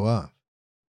they show up.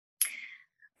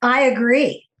 I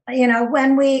agree.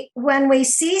 when we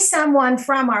see someone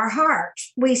from our heart,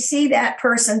 we see that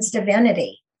person's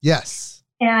divinity. Yes.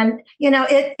 And,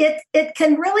 it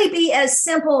can really be as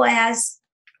simple as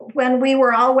when we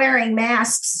were all wearing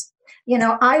masks.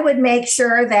 I would make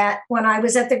sure that when I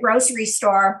was at the grocery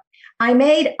store, I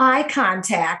made eye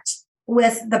contact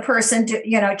with the person,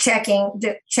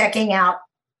 checking out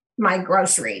my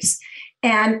groceries.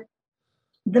 And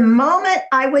the moment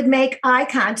I would make eye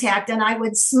contact and I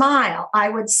would smile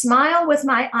with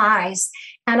my eyes,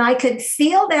 and I could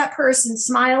feel that person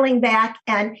smiling back,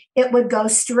 and it would go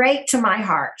straight to my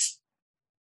heart.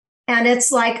 And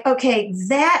it's like, okay,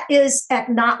 that is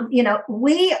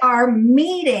we are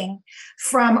meeting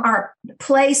from our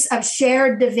place of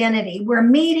shared divinity. We're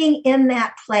meeting in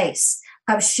that place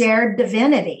of shared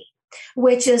divinity,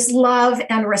 which is love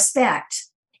and respect.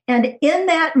 And in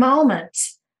that moment,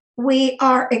 we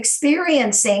are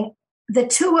experiencing, the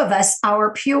two of us,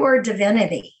 our pure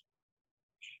divinity.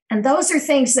 And those are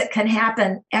things that can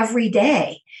happen every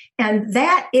day. And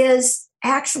that is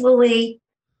actually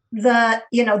the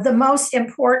most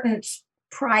important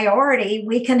priority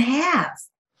we can have.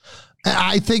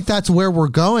 I think that's where we're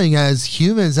going as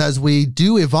humans, as we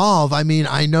do evolve. I mean,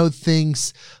 I know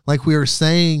things, like we were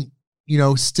saying,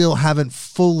 still haven't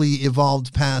fully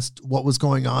evolved past what was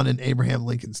going on in Abraham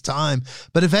Lincoln's time,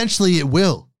 but eventually it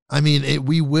will. I mean,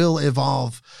 we will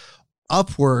evolve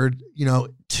upward,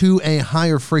 to a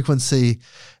higher frequency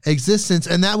existence.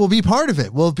 And that will be part of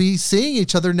it. We'll be seeing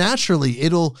each other naturally.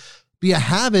 It'll be a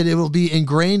habit. It will be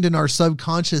ingrained in our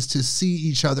subconscious to see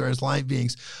each other as light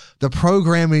beings. The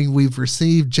programming we've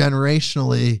received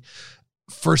generationally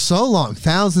for so long,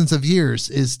 thousands of years,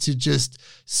 is to just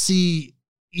see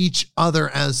each other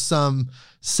as some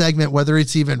segment, whether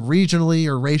it's even regionally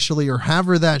or racially or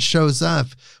however that shows up.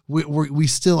 We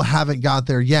still haven't got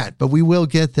there yet, but we will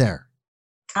get there.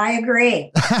 I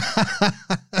agree.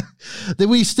 That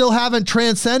we still haven't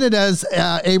transcended, as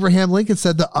Abraham Lincoln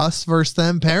said, the us versus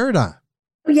them paradigm.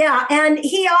 Yeah. And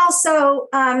he also,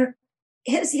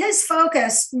 his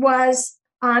focus was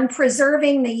on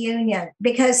preserving the Union,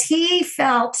 because he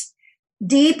felt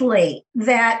deeply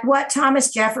that what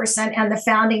Thomas Jefferson and the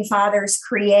founding fathers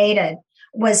created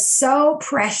was so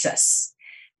precious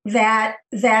that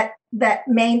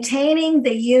maintaining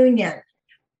the Union,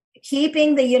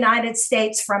 keeping the United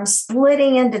States from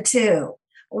splitting into two,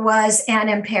 was an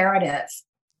imperative.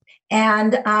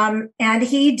 And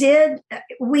the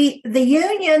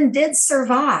Union did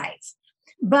survive,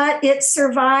 but it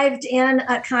survived in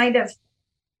a kind of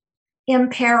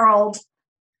imperiled,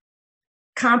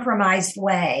 compromised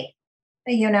way,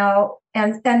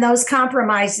 and those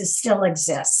compromises still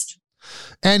exist.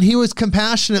 And he was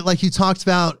compassionate, like you talked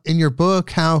about in your book,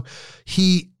 how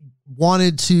he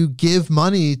wanted to give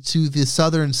money to the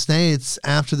southern states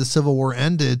after the Civil War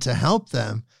ended to help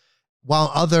them,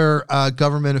 while other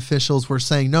government officials were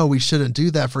saying, no, we shouldn't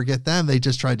do that. Forget them. They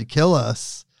just tried to kill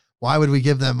us. Why would we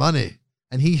give them money?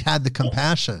 And he had the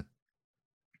compassion.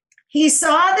 He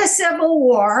saw the Civil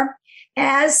War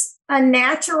as a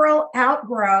natural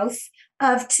outgrowth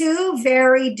of two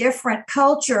very different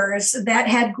cultures that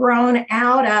had grown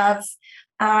out of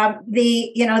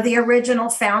the original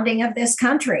founding of this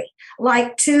country,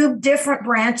 like two different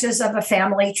branches of a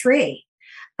family tree.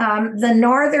 The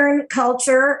northern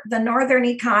culture, the northern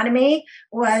economy,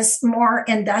 was more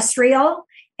industrial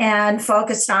and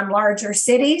focused on larger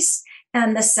cities,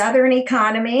 and the southern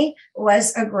economy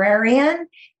was agrarian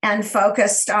and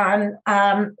focused on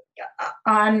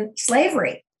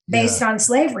slavery, based on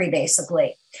slavery,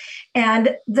 basically.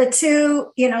 And the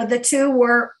two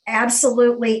were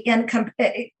absolutely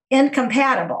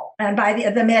incompatible. And by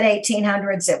the mid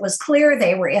 1800s, it was clear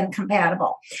they were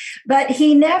incompatible. But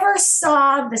he never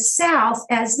saw the South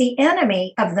as the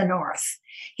enemy of the North.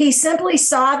 He simply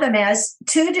saw them as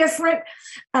two different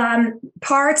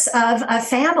parts of a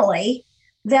family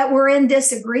that were in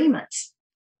disagreement.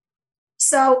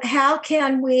 So how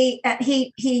can we,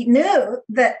 he knew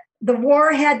that the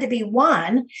war had to be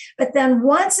won, but then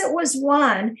once it was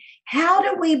won, how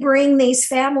do we bring these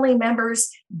family members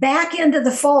back into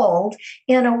the fold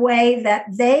in a way that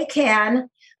they can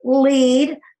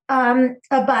lead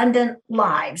abundant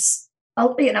lives,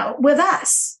 with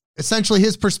us? Essentially,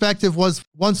 his perspective was,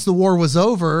 once the war was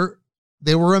over,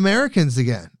 they were Americans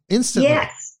again, instantly.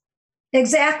 Yes,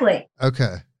 exactly.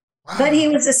 Okay. Wow. But he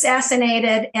was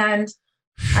assassinated, and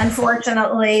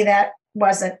unfortunately, that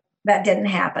didn't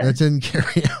happen. That didn't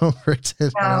carry over, did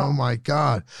it? No. Oh my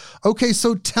God. Okay,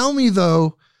 so tell me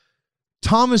though,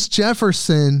 Thomas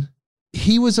Jefferson,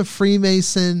 he was a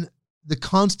Freemason. The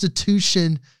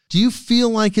Constitution Do you feel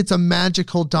like it's a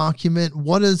magical document?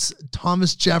 What does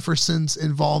Thomas Jefferson's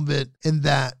involvement in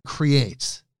that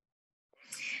create?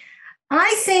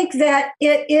 I think that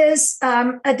it is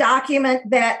a document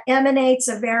that emanates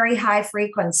a very high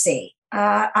frequency.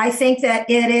 I think that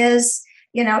it is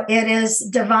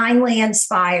divinely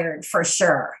inspired for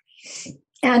sure.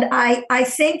 And I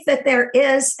think that there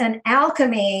is an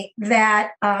alchemy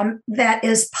that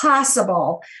is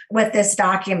possible with this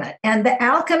document. And the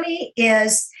alchemy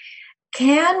is,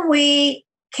 can we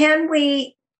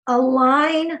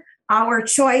align our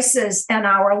choices and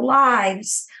our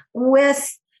lives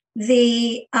with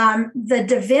the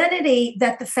divinity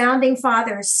that the founding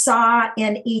fathers saw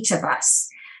in each of us?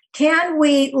 Can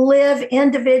we live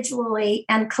individually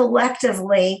and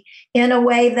collectively in a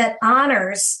way that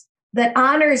honors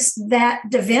that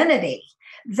divinity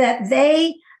that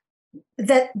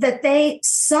they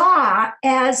saw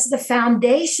as the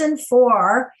foundation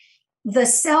for the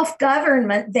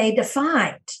self-government they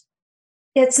defined?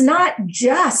 It's not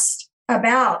just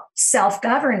about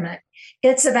self-government.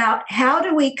 It's about how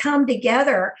do we come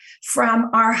together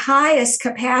from our highest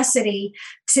capacity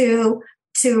to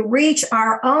reach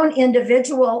our own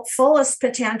individual fullest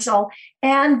potential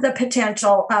and the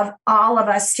potential of all of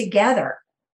us together.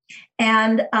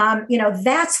 And,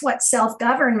 that's what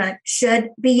self-government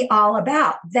should be all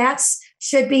about.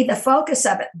 Should be the focus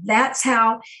of it. That's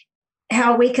how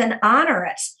we can honor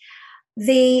it.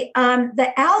 The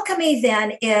alchemy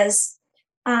then is,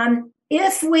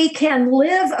 if we can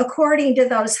live according to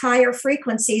those higher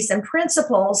frequencies and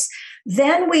principles,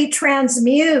 then we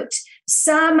transmute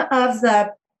some of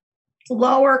the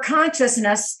lower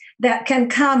consciousness that can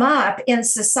come up in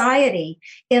society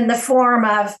in the form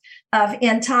of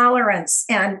intolerance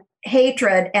and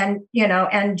hatred and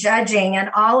judging and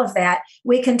all of that.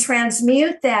 We can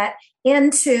transmute that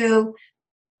into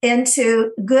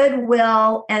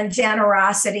goodwill and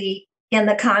generosity in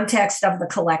the context of the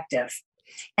collective.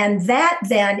 And that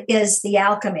then is the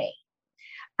alchemy.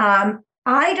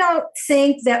 I don't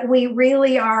think that we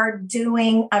really are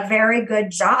doing a very good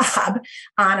job,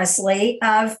 honestly,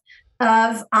 of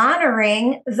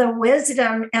honoring the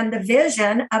wisdom and the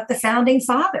vision of the founding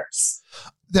fathers.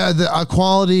 The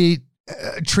equality,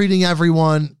 treating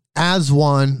everyone as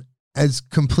one, as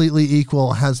completely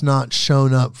equal, has not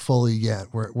shown up fully yet.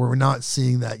 We're not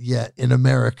seeing that yet in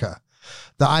America.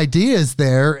 The idea is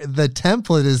there, the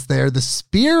template is there, the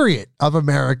spirit of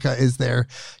America is there,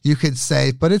 you could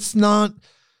say, but it's not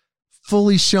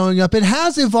fully showing up. It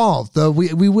has evolved, though.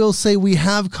 We will say we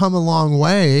have come a long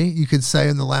way, you could say,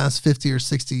 in the last 50 or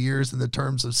 60 years in the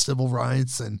terms of civil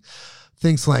rights and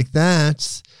things like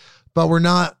that, but we're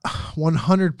not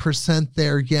 100%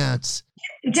 there yet.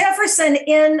 Jefferson,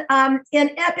 in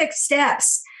Epic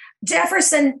Steps,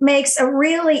 Jefferson makes a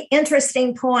really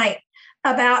interesting point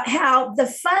about how the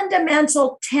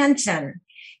fundamental tension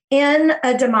in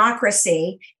a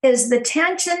democracy is the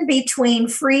tension between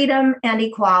freedom and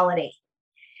equality.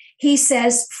 He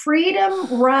says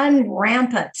freedom run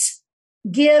rampant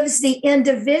gives the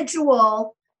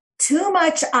individual too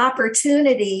much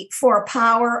opportunity for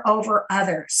power over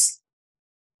others.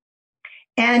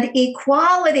 And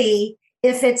equality,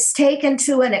 if it's taken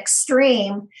to an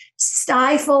extreme,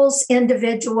 stifles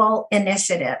individual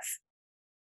initiative.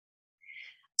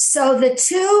 So the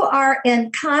two are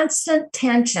in constant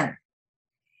tension.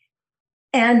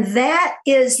 And that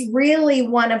is really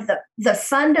one of the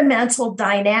fundamental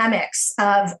dynamics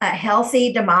of a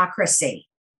healthy democracy.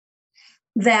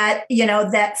 That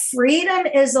freedom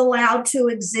is allowed to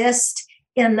exist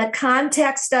in the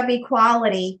context of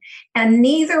equality, and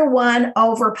neither one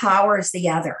overpowers the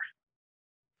other.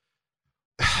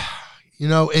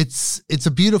 It's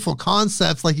a beautiful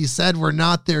concept. Like you said, we're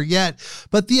not there yet.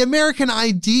 But the American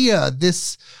idea,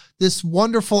 this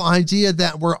wonderful idea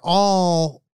that we're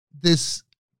all this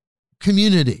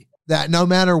community, that no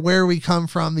matter where we come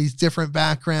from, these different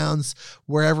backgrounds,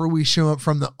 wherever we show up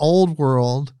from the old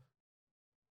world,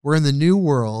 we're in the new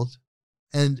world.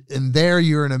 And there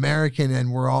you're an American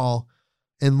and we're all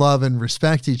in love and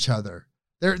respect each other.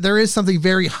 There is something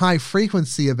very high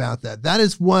frequency about that. That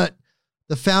is what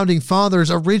the founding fathers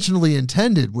originally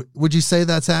intended. Would you say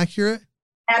that's accurate?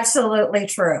 Absolutely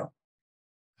true.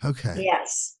 Okay.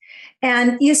 Yes.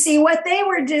 And you see, what they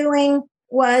were doing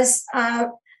was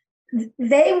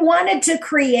they wanted to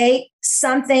create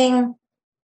something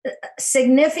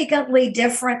significantly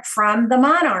different from the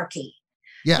monarchy.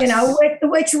 Yes.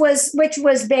 Which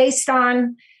was based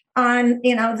on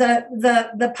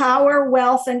the power,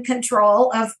 wealth, and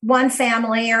control of one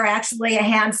family, or actually a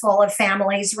handful of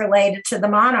families related to the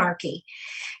monarchy.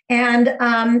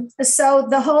 And so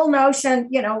the whole notion,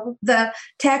 the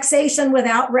taxation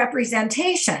without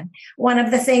representation, one of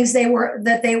the things they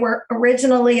were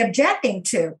originally objecting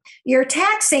to. You're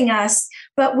taxing us,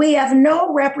 but we have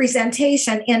no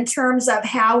representation in terms of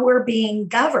how we're being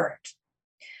governed.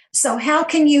 So how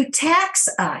can you tax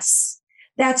us?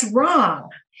 That's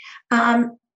wrong.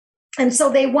 And so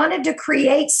they wanted to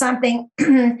create something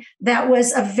that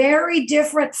was a very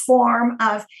different form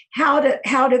of how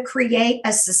to create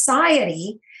a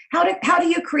society. How do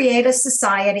you create a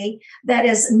society that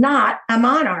is not a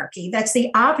monarchy? That's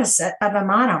the opposite of a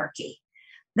monarchy,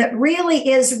 that really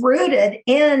is rooted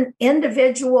in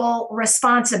individual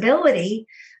responsibility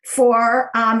for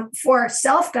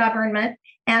self-government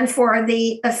and for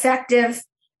the effective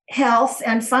health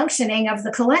and functioning of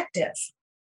the collective.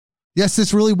 Yes,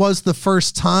 this really was the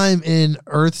first time in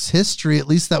Earth's history, at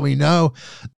least that we know,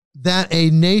 that a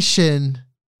nation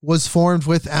was formed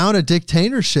without a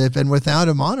dictatorship and without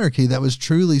a monarchy that was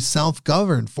truly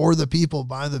self-governed for the people,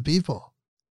 by the people.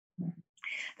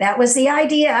 That was the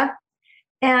idea.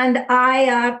 And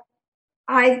I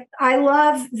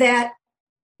love that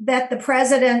the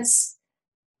presidents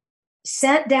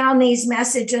sent down these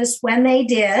messages when they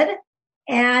did,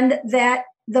 and that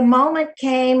the moment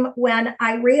came when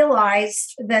I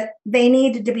realized that they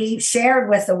needed to be shared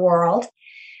with the world.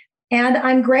 And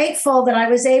I'm grateful that I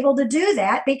was able to do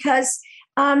that, because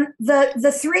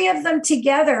the three of them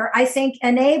together, I think,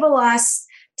 enable us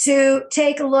to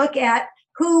take a look at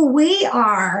who we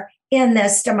are in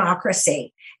this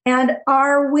democracy. And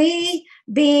are we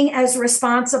being as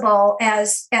responsible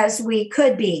as we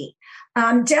could be?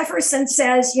 Jefferson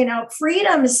says,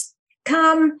 freedoms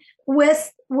come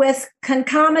with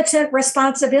concomitant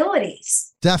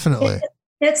responsibilities. Definitely.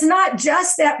 It's not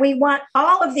just that we want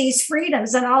all of these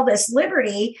freedoms and all this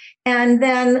liberty, and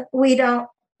then we don't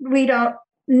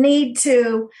need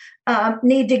to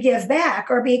give back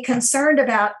or be concerned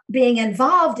about being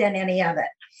involved in any of it.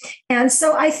 And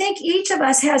so I think each of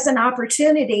us has an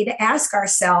opportunity to ask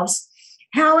ourselves,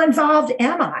 how involved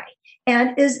am I?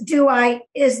 And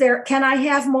can I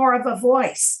have more of a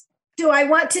voice? Do I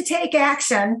want to take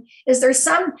action? Is there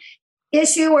some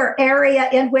issue or area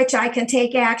in which I can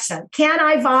take action? Can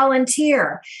I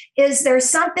volunteer? Is there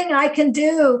something I can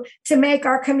do to make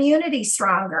our community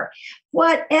stronger?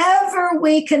 Whatever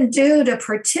we can do to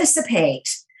participate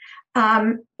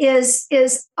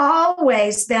is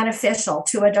always beneficial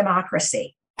to a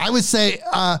democracy. I would say,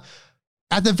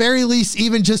 at the very least,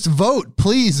 even just vote.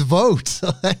 Please vote.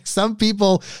 Like, some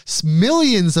people,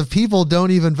 millions of people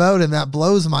don't even vote, and that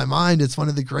blows my mind. It's one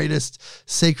of the greatest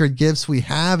sacred gifts we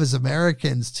have as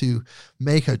Americans, to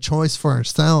make a choice for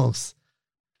ourselves.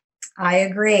 I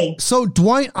agree. So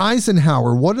Dwight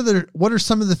Eisenhower, what are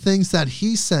some of the things that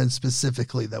he said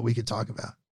specifically that we could talk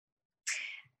about?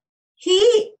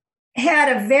 He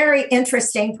had a very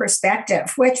interesting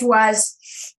perspective, which was,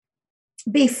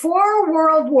 before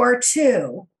World War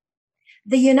II,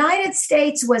 the United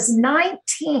States was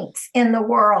 19th in the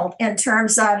world in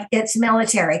terms of its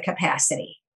military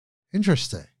capacity.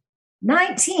 Interesting.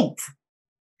 19th.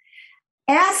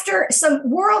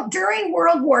 During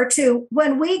World War II,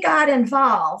 when we got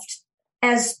involved,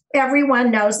 as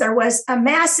everyone knows, there was a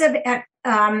massive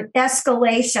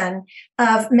escalation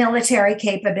of military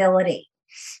capability.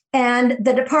 And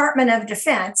the Department of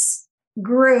Defense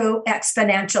grew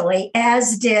exponentially,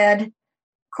 as did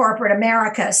corporate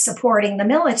America supporting the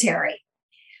military.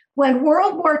 When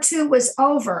World War II was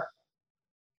over,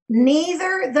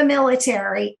 neither the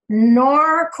military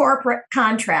nor corporate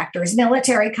contractors,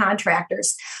 military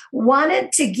contractors,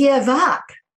 wanted to give up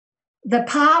the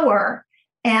power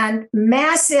and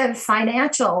massive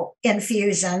financial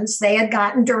infusions they had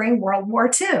gotten during World War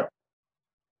II.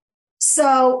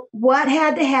 So what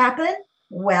had to happen?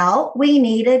 Well, we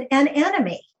needed an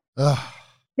enemy. Ugh.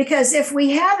 Because if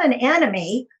we have an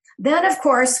enemy, then of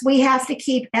course we have to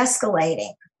keep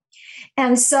escalating.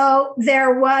 And so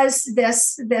there was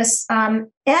this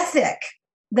ethic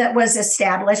that was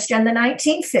established in the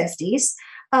 1950s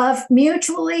of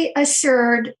mutually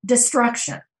assured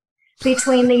destruction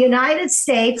between the United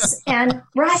States and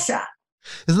Russia.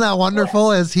 Isn't that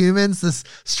wonderful, as humans, this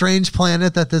strange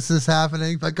planet that this is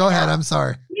happening? But go ahead, I'm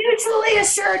sorry. Mutually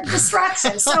assured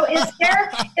destruction. So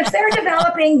if they're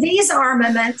developing these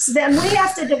armaments, then we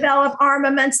have to develop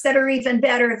armaments that are even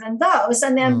better than those.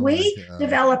 And then we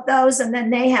develop those, and then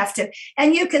they have to.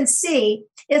 And you can see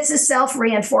it's a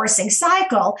self-reinforcing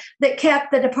cycle that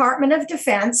kept the Department of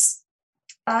Defense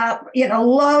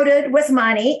loaded with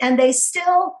money, and they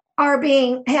still are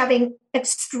having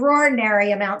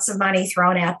extraordinary amounts of money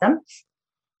thrown at them.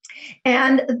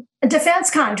 And defense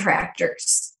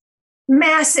contractors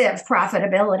massive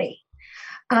profitability.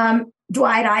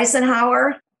 Dwight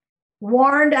Eisenhower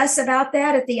warned us about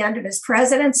that at the end of his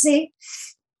presidency,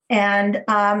 and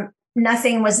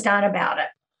nothing was done about it.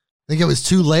 I think it was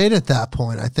too late at that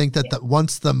point. I think that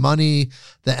once the money,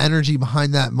 the energy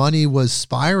behind that money was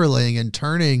spiraling and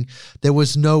turning, there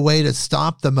was no way to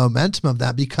stop the momentum of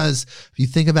that, because if you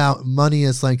think about money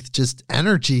as like just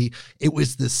energy, it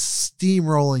was this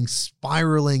steamrolling,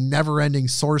 spiraling, never-ending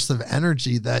source of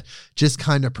energy that just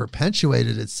kind of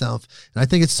perpetuated itself. And I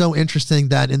think it's so interesting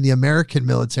that in the American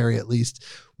military, at least,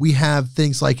 we have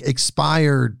things like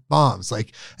expired bombs.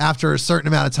 Like after a certain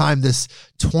amount of time, this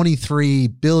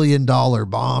 $23 billion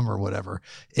bomb or whatever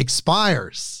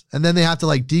expires, and then they have to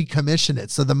like decommission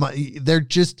it. So they're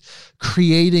just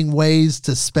creating ways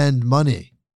to spend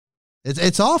money.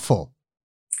 It's awful.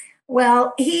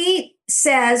 Well, he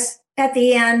says at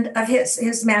the end of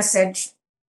his message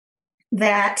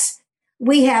that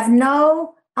we have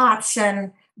no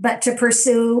option but to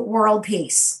pursue world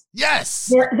peace.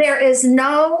 Yes. There is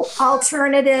no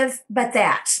alternative but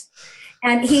that.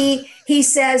 And he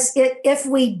says if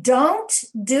we don't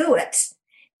do it,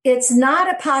 it's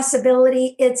not a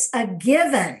possibility, it's a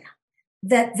given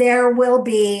that there will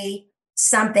be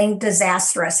something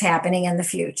disastrous happening in the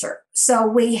future. So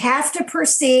we have to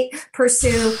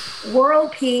pursue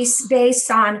world peace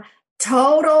based on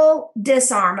total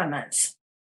disarmament.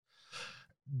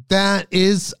 That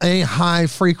is a high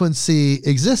frequency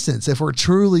existence. If we're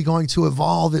truly going to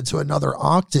evolve into another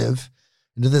octave,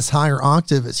 into this higher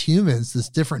octave as humans, this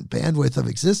different bandwidth of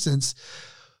existence,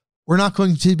 we're not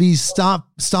going to be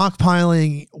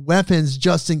stockpiling weapons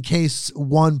just in case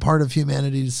one part of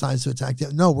humanity decides to attack the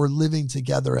other. No, we're living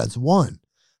together as one.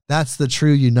 That's the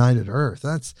true united earth.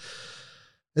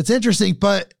 It's interesting,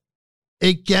 but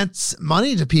it gets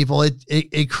money to people.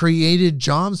 It created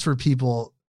jobs for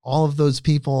people. All of those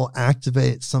people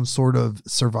activate some sort of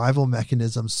survival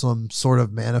mechanism, some sort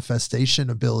of manifestation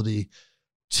ability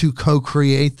to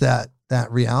co-create that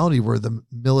reality where the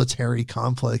military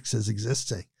complex is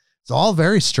existing. It's all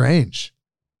very strange.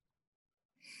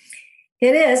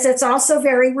 It is. It's also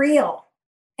very real.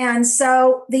 And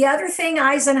so the other thing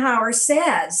Eisenhower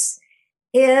says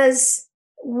is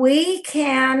we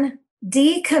can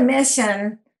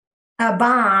decommission a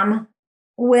bomb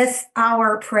with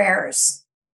our prayers.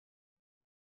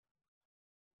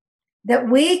 That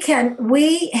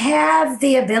we have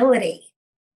the ability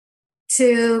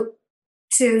to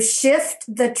shift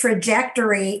the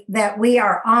trajectory that we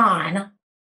are on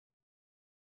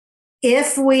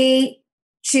if we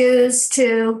choose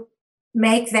to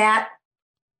make that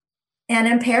an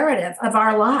imperative of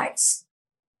our lives.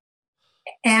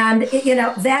 And,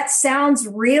 that sounds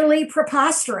really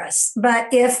preposterous,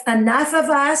 but if enough of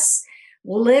us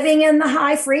living in the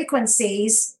high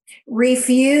frequencies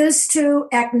refuse to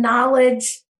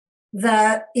acknowledge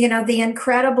the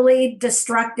incredibly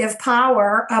destructive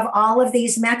power of all of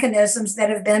these mechanisms that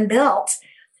have been built,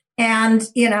 and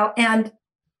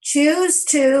choose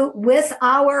to, with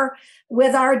our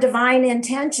divine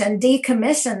intention,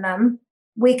 decommission them,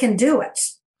 we can do it.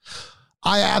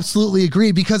 I absolutely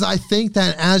agree, because I think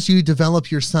that as you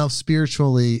develop yourself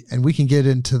spiritually, and we can get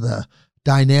into the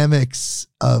dynamics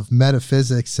of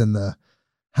metaphysics and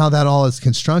how that all is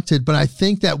constructed. But I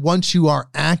think that once you are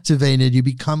activated, you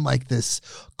become like this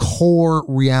core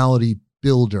reality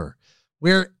builder,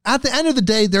 where at the end of the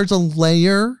day, there's a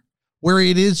layer where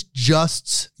it is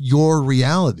just your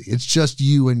reality. It's just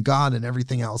you and God, and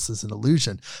everything else is an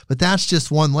illusion. But that's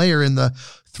just one layer. In the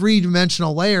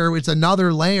three-dimensional layer, it's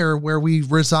another layer where we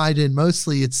reside in.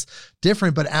 Mostly it's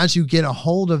different, but as you get a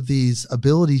hold of these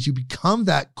abilities, you become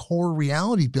that core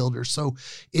reality builder. So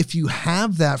if you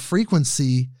have that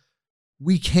frequency,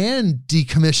 we can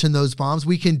decommission those bombs.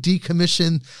 We can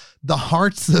decommission the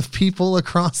hearts of people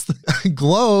across the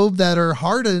globe that are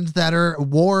hardened, that are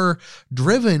war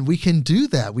driven. We can do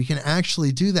that. We can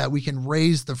actually do that. We can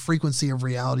raise the frequency of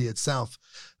reality itself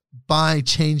by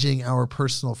changing our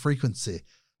personal frequency.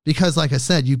 Because like I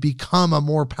said, you become a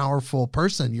more powerful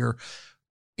person. You're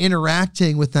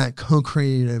interacting with that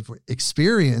co-creative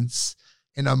experience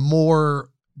in a more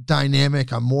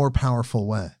dynamic, a more powerful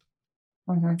way.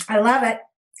 Mm-hmm. I love it.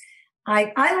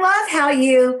 I love how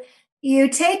you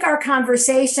take our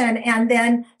conversation and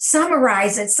then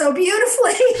summarize it so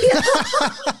beautifully.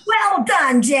 Well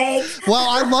done, Jake. Well,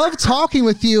 I love talking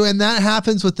with you, and that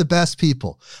happens with the best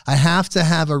people. I have to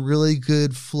have a really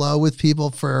good flow with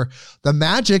people for the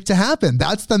magic to happen.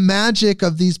 That's the magic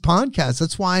of these podcasts.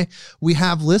 That's why we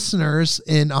have listeners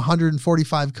in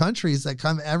 145 countries that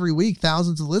come every week,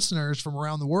 thousands of listeners from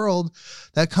around the world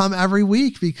that come every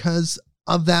week, because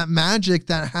of that magic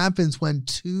that happens when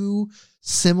two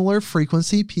similar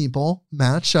frequency people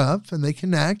match up and they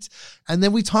connect. And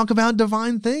then we talk about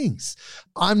divine things.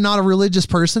 I'm not a religious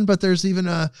person, but there's even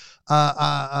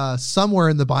somewhere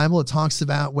in the Bible, it talks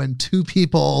about when two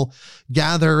people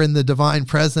gather in the divine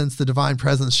presence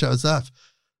shows up.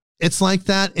 It's like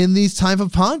that in these type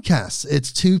of podcasts.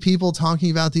 It's two people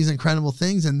talking about these incredible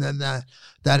things. And then that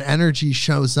energy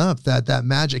shows up, that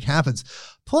magic happens.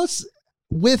 Plus,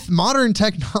 with modern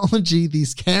technology,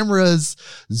 these cameras,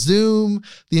 Zoom,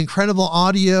 the incredible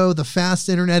audio, the fast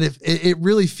internet, it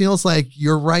really feels like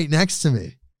you're right next to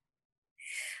me.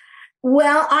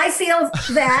 Well, I feel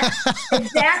that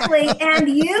exactly. And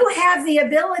you have the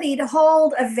ability to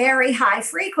hold a very high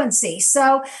frequency.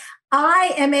 So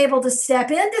I am able to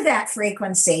step into that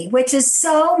frequency, which is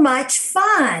so much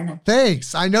fun.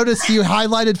 Thanks. I noticed you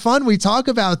highlighted fun. We talk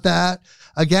about that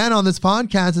again on this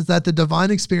podcast, is that the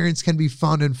divine experience can be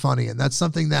fun and funny. And that's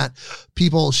something that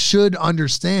people should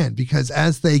understand, because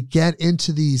as they get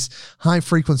into these high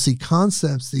frequency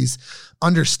concepts, these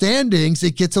understandings,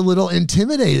 it gets a little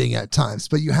intimidating at times,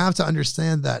 but you have to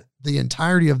understand that the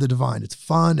entirety of the divine, it's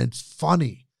fun and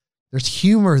funny. There's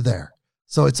humor there.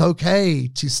 So it's okay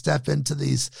to step into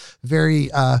these very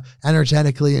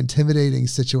energetically intimidating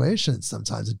situations,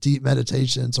 sometimes deep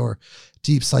meditations or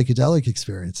deep psychedelic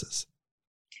experiences.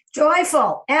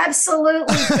 Joyful,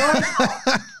 absolutely joyful.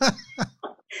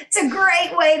 It's a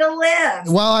great way to live.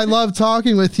 Well, I love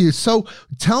talking with you. So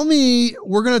tell me,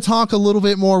 we're going to talk a little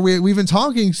bit more. We've been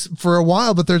talking for a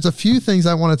while, but there's a few things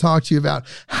I want to talk to you about.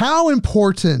 How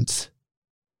important,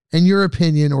 in your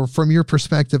opinion, or from your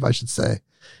perspective, I should say,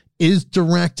 is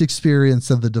direct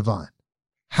experience of the divine?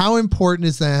 How important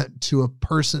is that to a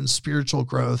person's spiritual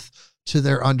growth, to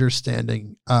their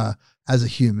understanding as a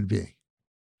human being?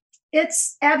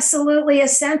 It's absolutely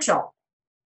essential.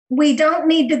 We don't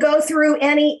need to go through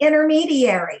any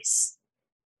intermediaries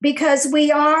because we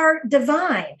are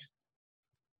divine.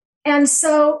 And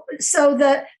so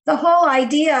the whole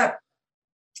idea,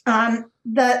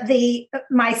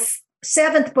 my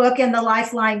seventh book in the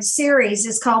Lifeline series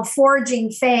is called Forging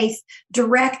Faith,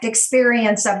 Direct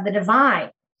Experience of the Divine.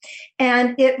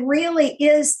 And it really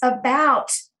is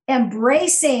about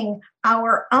embracing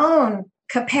our own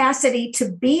capacity to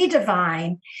be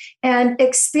divine and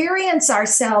experience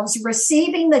ourselves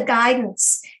receiving the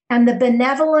guidance and the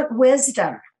benevolent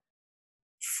wisdom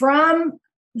from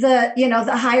the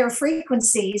higher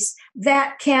frequencies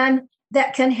that can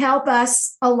help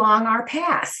us along our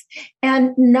path,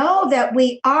 and know that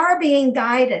we are being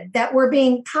guided, that we're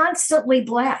being constantly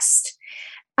blessed.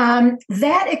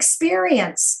 That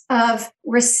experience of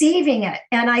receiving it,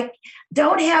 and I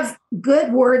don't have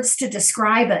good words to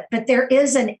describe it, but there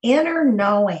is an inner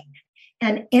knowing.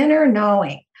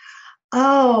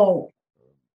 Oh,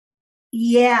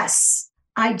 yes,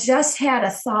 I just had a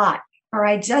thought, or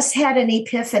I just had an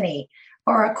epiphany,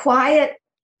 or a quiet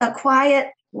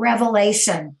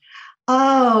revelation.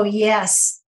 Oh,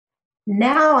 yes.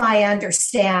 Now I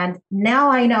understand.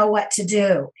 Now I know what to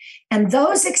do. And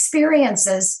those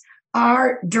experiences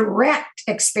are direct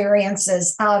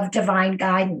experiences of divine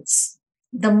guidance.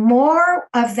 The more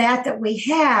of that we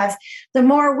have, the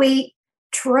more we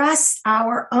trust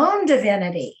our own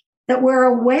divinity, that we're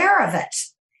aware of it,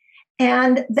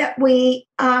 and that we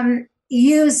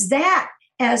use that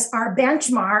as our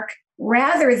benchmark,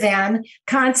 rather than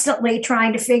constantly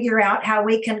trying to figure out how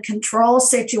we can control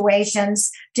situations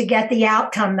to get the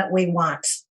outcome that we want,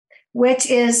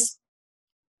 which is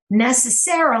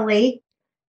necessarily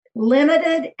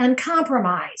limited and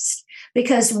compromised,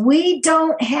 because we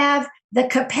don't have the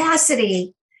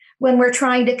capacity, when we're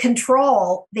trying to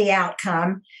control the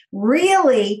outcome,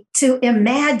 really to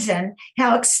imagine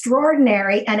how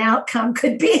extraordinary an outcome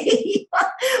could be.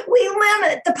 We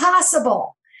limit the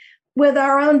possible with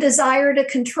our own desire to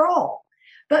control.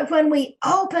 But when we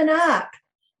open up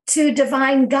to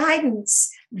divine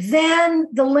guidance, then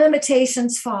the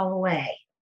limitations fall away.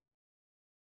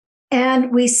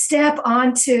 And we step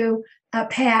onto a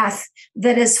path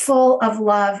that is full of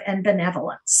love and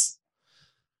benevolence.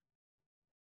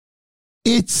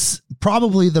 It's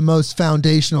probably the most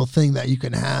foundational thing that you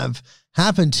can have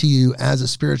happen to you as a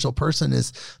spiritual person,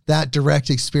 is that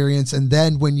direct experience. And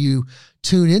then when you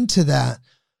tune into that,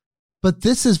 but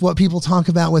this is what people talk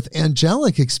about with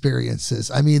angelic experiences.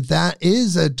 I mean, that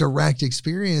is a direct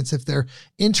experience. If they're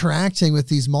interacting with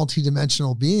these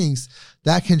multidimensional beings,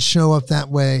 that can show up that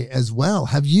way as well.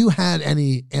 Have you had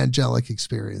any angelic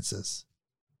experiences?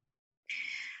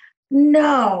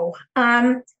 No.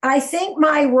 I think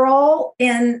my role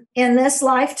in this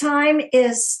lifetime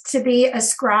is to be a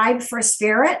scribe for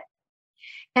spirit.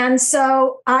 And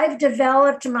so I've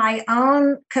developed my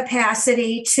own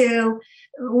capacity to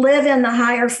live in the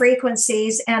higher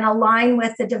frequencies and align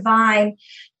with the divine,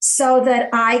 so that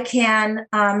I can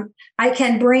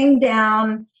bring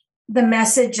down the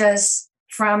messages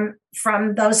from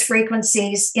those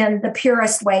frequencies in the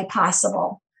purest way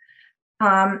possible.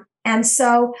 And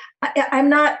so I'm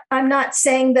not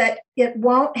saying that it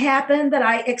won't happen, that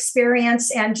I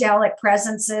experience angelic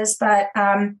presences, but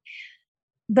I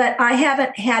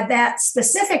haven't had that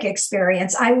specific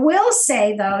experience. I will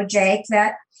say, though, Jake,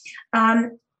 that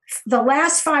the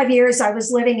last 5 years I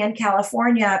was living in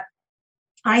California,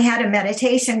 I had a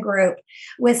meditation group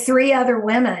with 3 other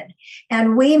women,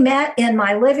 and we met in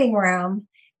my living room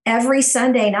every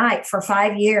Sunday night for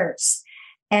 5 years.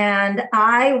 And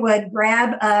I would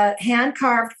grab a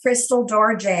hand-carved crystal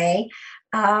dorje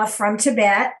from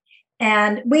Tibet,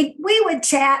 and we would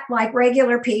chat like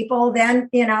regular people. Then,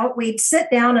 we'd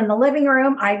sit down in the living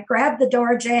room. I'd grab the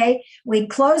dorje, we'd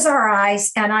close our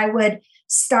eyes, and I would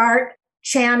start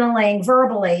channeling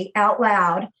verbally out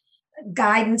loud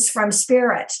guidance from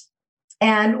spirit.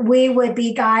 And we would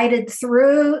be guided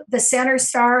through the center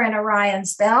star in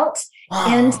Orion's belt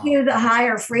into the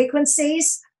higher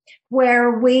frequencies,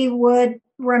 where we would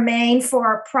remain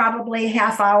for probably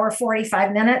half hour,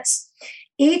 45 minutes.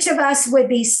 Each of us would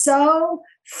be so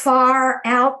far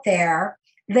out there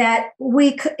that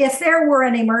we could, if there were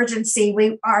an emergency,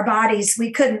 we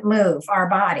couldn't move our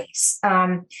bodies.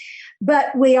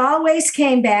 But we always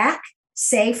came back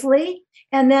safely,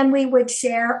 and then we would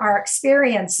share our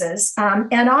experiences.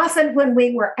 And often when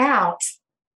we were out,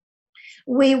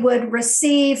 we would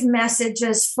receive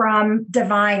messages from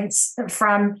divines,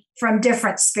 from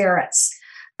different spirits.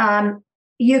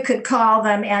 You could call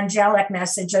them angelic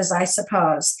messages, I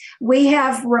suppose. We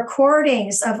have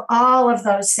recordings of all of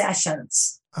those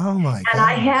sessions. Oh my God. And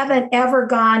I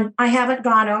haven't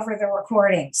gone over the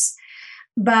recordings.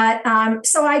 But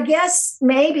so I guess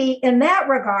maybe in that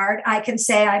regard, I can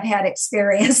say I've had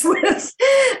experience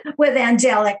with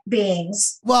angelic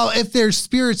beings. Well, if there's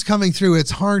spirits coming through,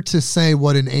 it's hard to say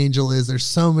what an angel is. There's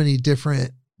so many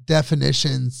different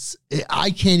definitions.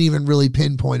 I can't even really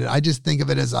pinpoint it. I just think of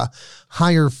it as a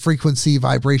higher frequency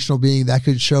vibrational being that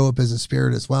could show up as a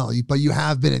spirit as well. But you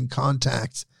have been in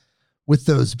contact with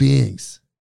those beings.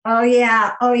 Oh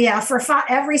yeah. For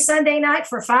every Sunday night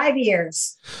for 5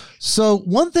 years. So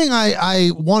one thing I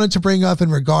wanted to bring up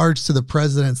in regards to the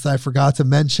presidents that I forgot to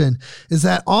mention is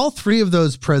that all 3 of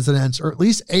those presidents, or at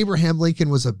least Abraham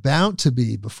Lincoln was about to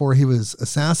be before he was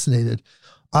assassinated,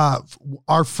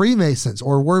 are Freemasons,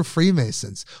 or were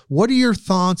Freemasons. What are your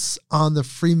thoughts on the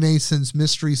Freemasons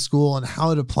mystery school and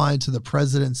how it applied to the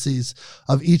presidencies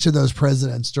of each of those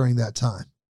presidents during that time?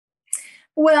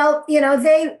 Well,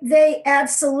 they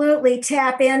absolutely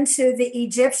tap into the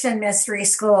Egyptian mystery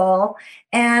school,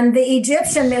 and the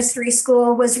Egyptian mystery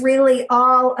school was really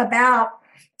all about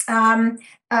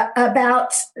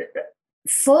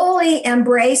fully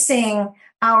embracing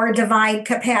our divine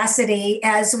capacity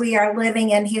as we are living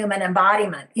in human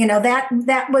embodiment.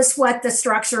 That was what the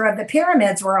structure of the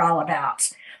pyramids were all about.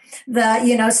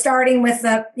 Starting with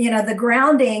the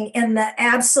grounding in the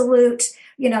absolute,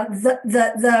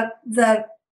 the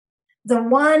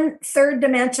one third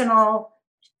dimensional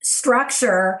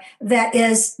structure that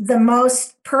is the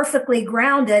most perfectly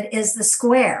grounded is the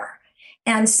square.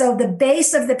 And so the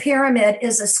base of the pyramid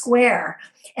is a square.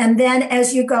 And then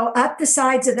as you go up the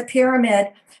sides of the pyramid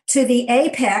to the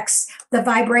apex, the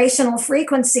vibrational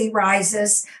frequency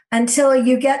rises until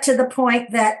you get to the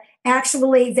point that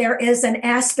actually there is an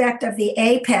aspect of the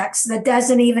apex that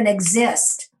doesn't even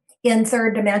exist in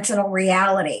third dimensional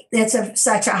reality. It's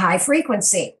such a high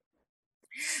frequency.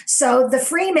 So the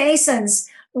Freemasons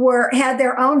had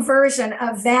their own version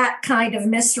of that kind of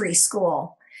mystery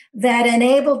school that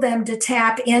enabled them to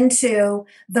tap into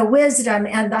the wisdom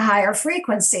and the higher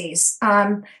frequencies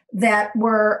that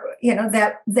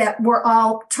were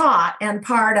all taught and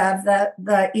part of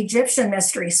the Egyptian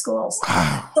mystery schools.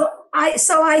 Wow.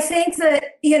 So I think that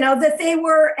that they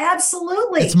were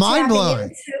absolutely, it's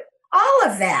mind-blowing. All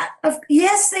of that.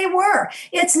 Yes, they were.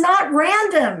 It's not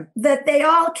random that they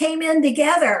all came in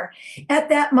together at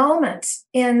that moment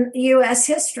in U.S.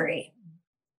 history.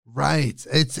 Right.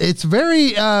 It's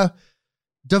very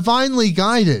divinely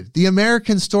guided. The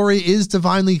American story is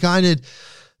divinely guided.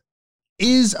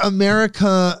 Is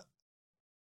America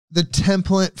the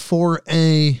template for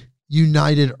a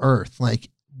united Earth? Like,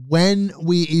 when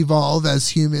we evolve as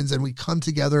humans and we come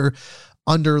together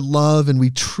under love and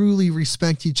we truly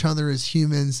respect each other as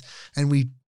humans, and we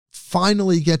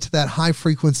finally get to that high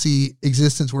frequency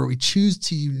existence where we choose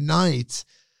to unite,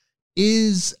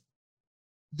 is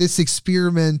this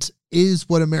experiment is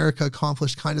what America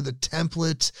accomplished, kind of the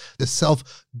template, the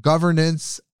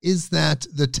self-governance? Is that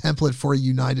the template for a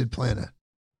united planet?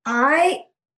 I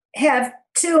have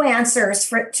two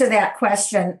answers to that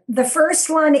question. The first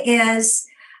one is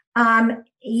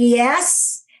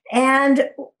yes, and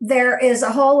there is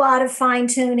a whole lot of fine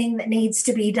tuning that needs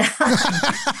to be done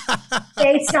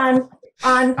based on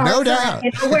no doubt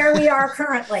where we are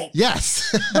currently.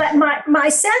 Yes. But my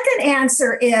second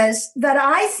answer is that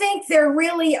I think there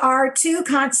really are two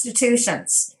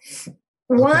constitutions.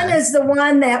 One is the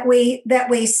one that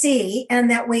we see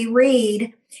and that we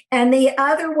read, and the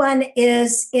other one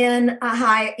is in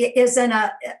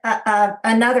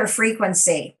another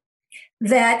frequency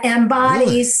that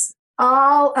embodies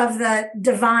all of the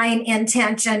divine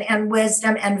intention and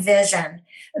wisdom and vision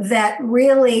that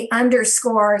really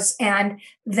underscores and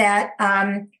that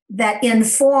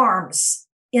informs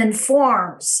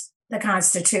the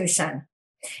Constitution.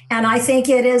 And I think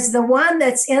it is the one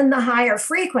that's in the higher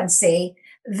frequency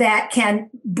that can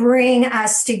bring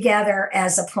us together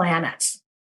as a planet.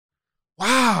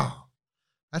 Wow,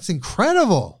 that's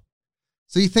incredible.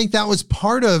 So you think that was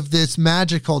part of this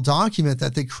magical document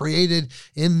that they created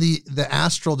in the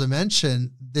astral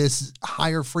dimension, this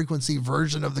higher frequency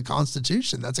version of the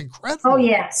Constitution? That's incredible. Oh,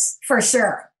 yes, for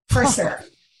sure. For sure.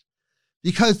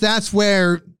 Because that's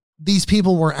where these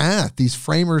people were at, these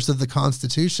framers of the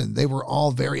Constitution. They were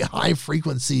all very high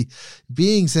frequency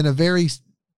beings in a very,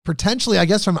 potentially, I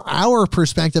guess from our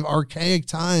perspective, archaic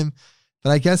time.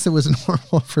 But I guess it was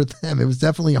normal for them. It was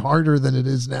definitely harder than it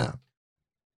is now.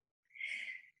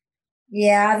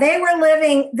 Yeah, they were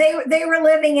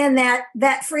living in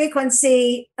that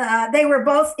frequency. They were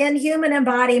both in human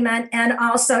embodiment and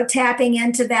also tapping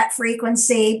into that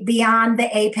frequency beyond the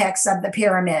apex of the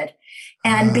pyramid.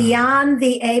 And beyond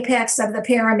the apex of the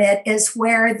pyramid is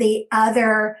where the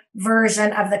other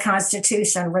version of the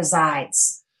Constitution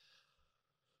resides.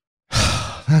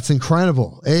 That's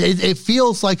incredible. It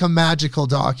feels like a magical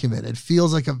document. It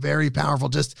feels like a very powerful,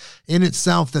 just in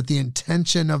itself, that the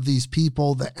intention of these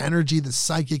people, the energy, the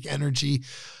psychic energy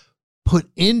put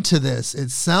into this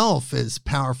itself is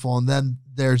powerful. And then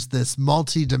there's this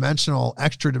multi-dimensional,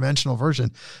 extra dimensional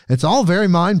version. It's all very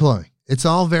mind-blowing. It's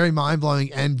all very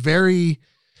mind-blowing and very,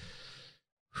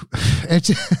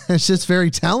 it's just very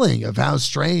telling of how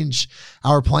strange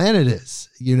our planet is.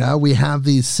 You know, we have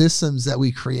these systems that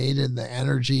we created, the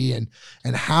energy and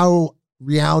how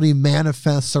reality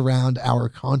manifests around our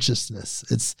consciousness.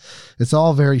 It's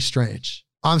all very strange.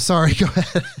 I'm sorry. Go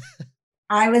ahead.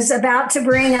 I was about to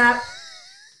bring up,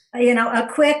 a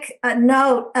quick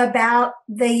note about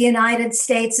the United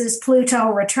States' Pluto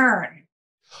return.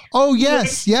 Oh,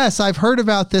 yes. Yes. I've heard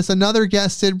about this. Another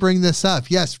guest did bring this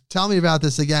up. Yes. Tell me about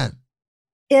this again.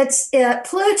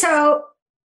 Pluto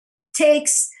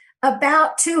takes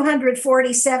about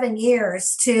 247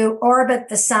 years to orbit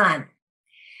the sun.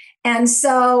 And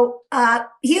so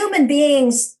human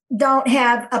beings don't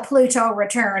have a Pluto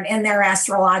return in their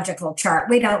astrological chart.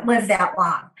 We don't live that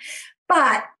long.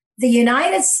 But the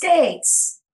United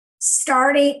States,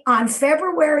 starting on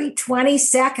February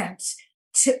 22nd,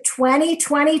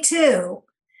 2022,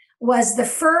 was the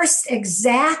first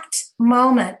exact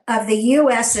moment of the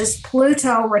U.S.'s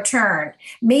Pluto return,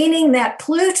 meaning that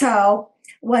Pluto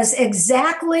was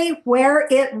exactly where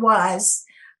it was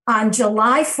on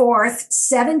July 4th,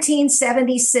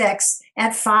 1776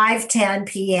 at 5:10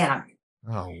 p.m.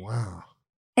 Oh, wow.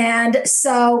 And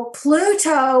so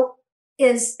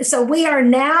we are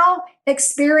now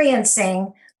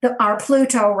experiencing our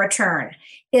Pluto return.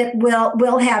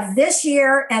 We'll have this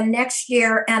year and next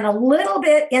year and a little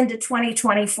bit into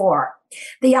 2024.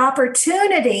 The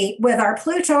opportunity with our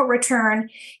Pluto return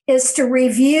is to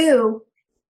review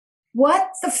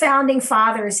what the founding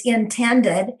fathers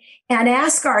intended and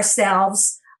ask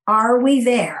ourselves, are we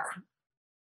there?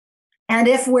 And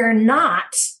if we're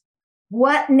not,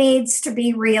 what needs to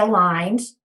be realigned?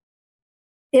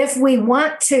 If we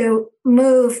want to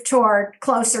move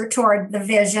closer toward the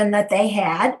vision that they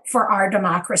had for our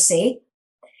democracy,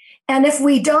 and if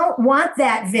we don't want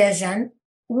that vision,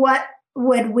 what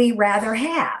would we rather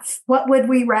have? What would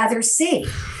we rather see?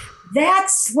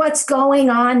 That's what's going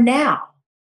on now.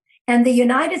 And the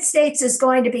United States is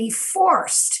going to be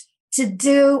forced to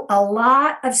do a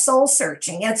lot of soul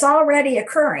searching. It's already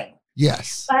occurring.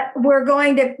 Yes. But we're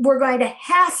going to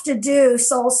have to do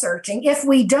soul searching. If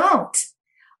we don't,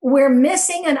 we're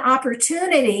missing an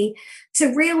opportunity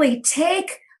to really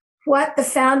take what the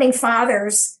founding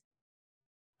fathers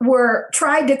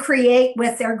tried to create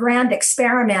with their grand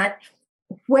experiment,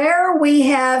 where we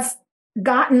have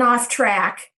gotten off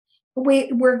track,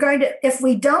 we're going to, if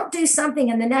we don't do something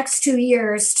in the next 2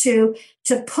 years to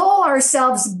pull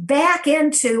ourselves back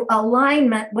into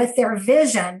alignment with their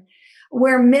vision,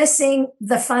 we're missing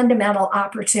the fundamental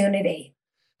opportunity.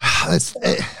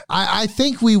 I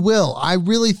think we will. I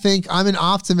really think, I'm an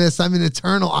optimist. I'm an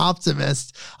eternal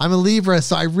optimist. I'm a Libra.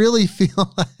 So I really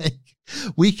feel like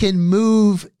we can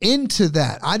move into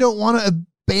that. I don't want to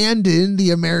abandon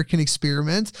the American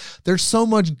experiment. There's so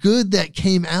much good that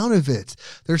came out of it.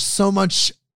 There's so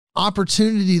much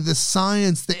opportunity, the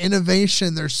science, the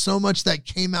innovation. There's so much that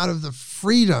came out of the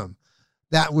freedom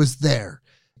that was there.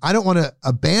 I don't want to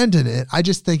abandon it. I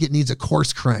just think it needs a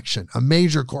course correction, a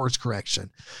major course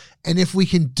correction. And if we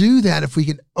can do that, if we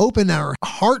can open our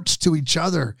hearts to each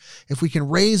other, if we can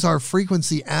raise our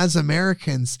frequency as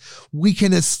Americans, we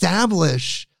can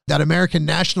establish that American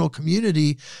national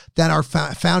community that our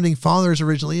founding fathers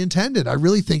originally intended. I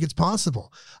really think it's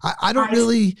possible. I don't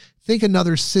really think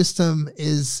another system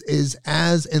is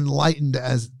as enlightened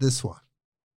as this one.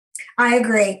 I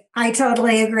agree. I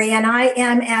totally agree. And I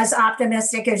am as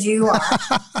optimistic as you are.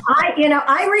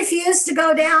 I refuse to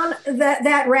go down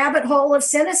that rabbit hole of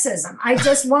cynicism. I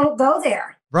just won't go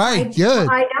there. Right. Good.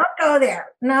 I don't go there.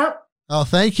 Nope. Oh,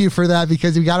 thank you for that,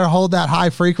 because we got to hold that high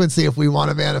frequency if we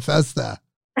want to manifest that.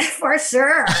 For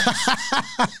sure.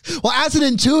 Well, as an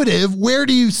intuitive, where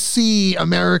do you see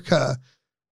America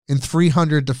in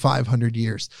 300 to 500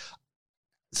 years?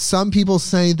 Some people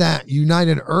say that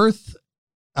United Earth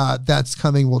that's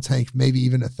coming will take maybe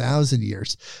even 1,000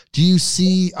 years. Do you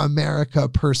see America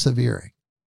persevering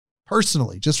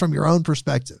personally, just from your own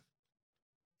perspective?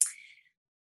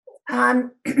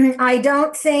 I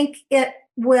don't think it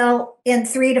will in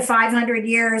 300 to 500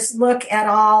 years look at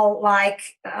all like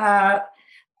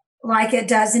it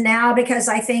does now, because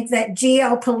I think that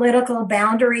geopolitical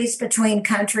boundaries between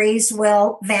countries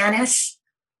will vanish.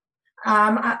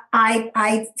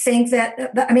 I think that,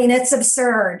 it's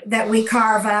absurd that we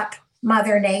carve up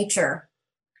Mother Nature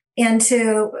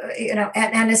into,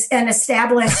 and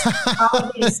establish all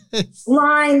of these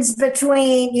lines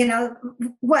between,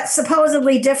 what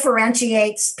supposedly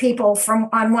differentiates people from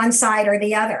on one side or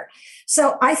the other.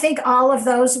 So I think all of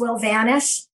those will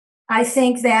vanish. I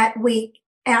think that we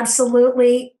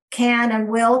absolutely can and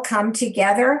will come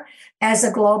together as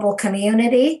a global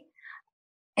community.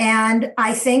 And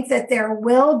I think that there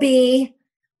will be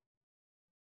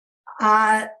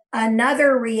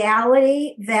another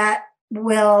reality that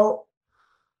will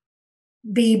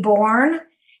be born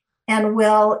and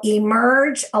will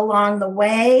emerge along the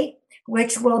way,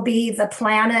 which will be the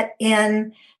planet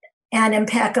in an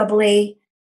impeccably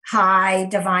high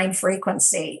divine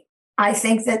frequency. I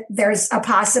think that there's a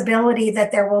possibility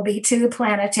that there will be 2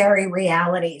 planetary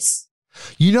realities.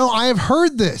 I have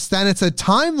heard this, that it's a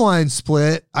timeline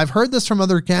split. I've heard this from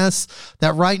other guests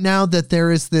that right now that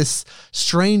there is this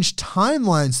strange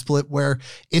timeline split where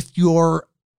if you're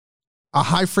a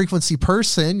high frequency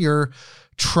person, you're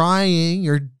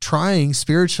trying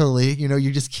spiritually,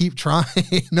 you just keep trying.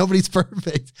 Nobody's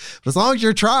perfect. But as long as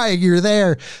you're trying, you're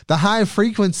there. The high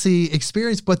frequency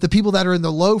experience, but the people that are in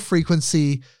the low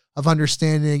frequency of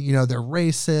understanding, they're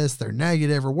racist, they're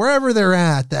negative, or wherever they're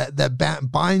at, that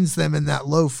binds them in that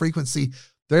low frequency.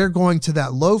 They're going to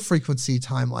that low frequency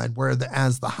timeline,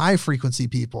 as the high frequency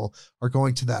people are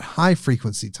going to that high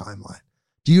frequency timeline.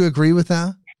 Do you agree with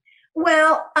that?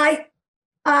 Well, I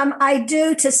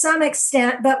do to some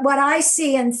extent, but what I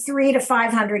see in 300 to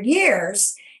 500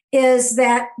 years is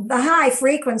that the high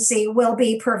frequency will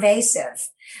be pervasive.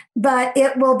 But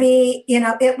it will be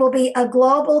a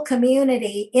global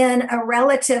community in a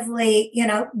relatively,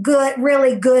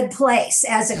 really good place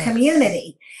as a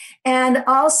community. And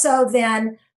also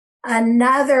then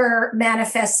another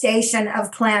manifestation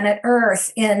of planet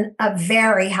Earth in a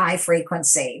very high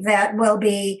frequency that will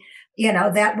be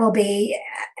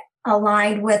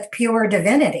aligned with pure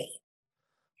divinity.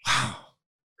 Wow.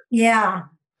 Yeah.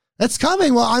 That's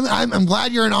coming. Well, I'm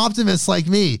glad you're an optimist like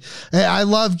me. I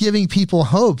love giving people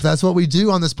hope. That's what we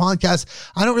do on this podcast.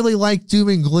 I don't really like doom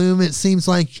and gloom. It seems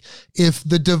like if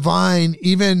the divine,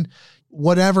 even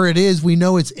whatever it is, we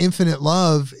know it's infinite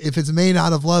love. If it's made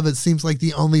out of love, it seems like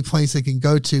the only place it can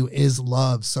go to is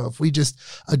love. So if we just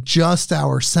adjust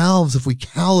ourselves, if we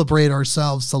calibrate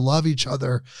ourselves to love each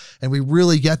other, and we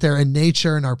really get there in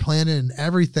nature and our planet and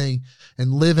everything,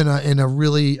 and live in a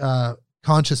really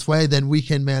conscious way, then we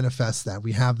can manifest that.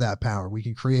 We have that power. We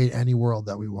can create any world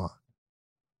that we want.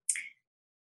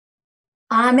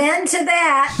 Amen to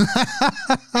that.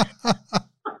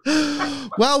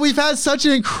 Well, we've had such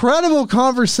an incredible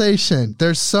conversation.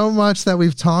 There's so much that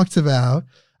we've talked about.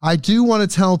 I do want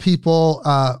to tell people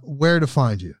where to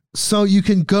find you. So you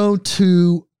can go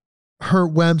to her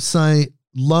website,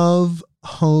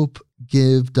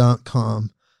 lovehopegive.com,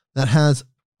 that has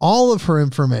all of her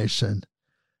information.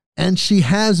 And she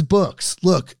has books.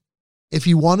 Look, if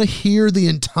you want to hear the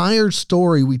entire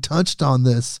story, we touched on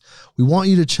this. We want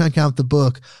you to check out the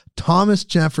book, Thomas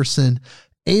Jefferson,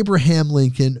 Abraham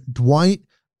Lincoln, Dwight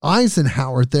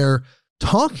Eisenhower. They're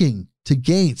talking to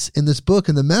Gates in this book,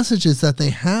 and the messages that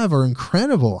they have are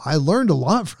incredible. I learned a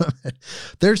lot from it.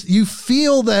 You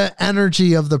feel the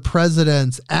energy of the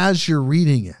presidents as you're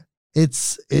reading it.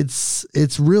 It's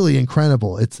really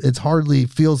incredible. It's hardly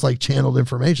feels like channeled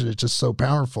information. It's just so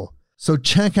powerful. So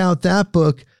check out that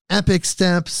book, Epic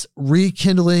Steps,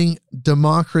 Rekindling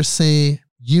Democracy,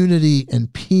 Unity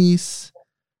and Peace.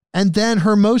 And then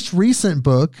her most recent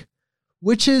book,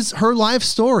 which is her life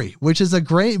story, which is a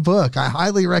great book. I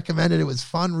highly recommend it. It was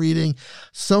fun reading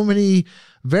so many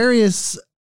various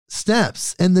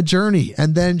steps in the journey.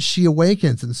 And then she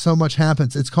awakens and so much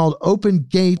happens. It's called Open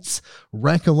Gates,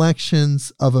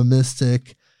 Recollections of a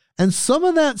Mystic. And some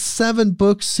of that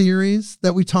 7-book series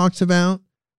that we talked about,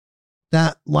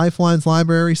 that Lifelines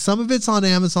library, some of it's on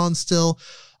Amazon still.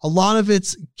 A lot of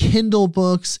it's Kindle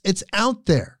books. It's out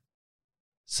there.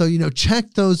 So,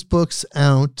 check those books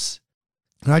out.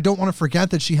 And I don't want to forget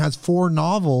that she has 4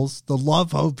 novels, the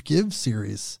Love, Hope, Give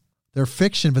series. They're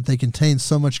fiction, but they contain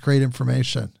so much great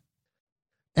information.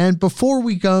 And before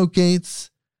we go, Gates,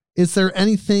 is there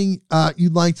anything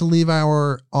you'd like to leave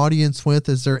our audience with?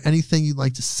 Is there anything you'd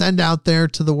like to send out there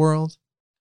to the world?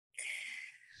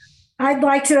 I'd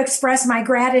like to express my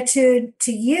gratitude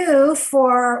to you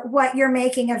for what you're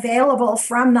making available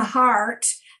from the heart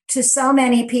to so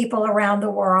many people around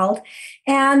the world.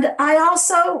 And I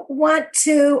also want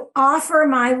to offer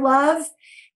my love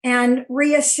and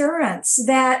reassurance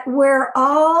that we're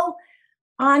all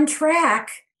on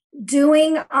track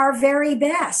doing our very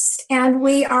best. And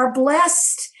we are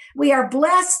blessed. We are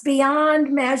blessed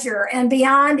beyond measure and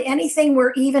beyond anything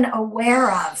we're even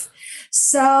aware of.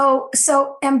 So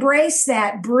embrace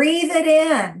that, breathe it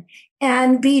in,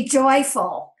 and be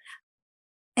joyful.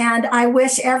 And I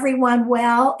wish everyone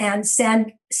well and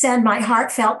send my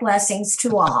heartfelt blessings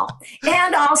to all.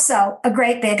 And also a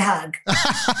great big hug.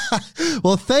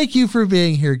 Well, thank you for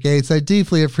being here, Gates. I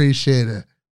deeply appreciate it.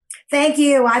 Thank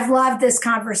you. I've loved this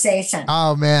conversation.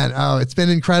 Oh, man. Oh, it's been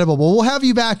incredible. Well, we'll have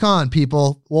you back on,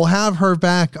 people. We'll have her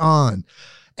back on.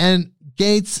 And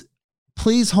Gates,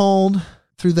 please hold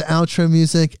through the outro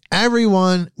music.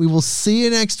 Everyone, we will see you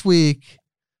next week.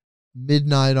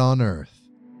 Midnight on Earth.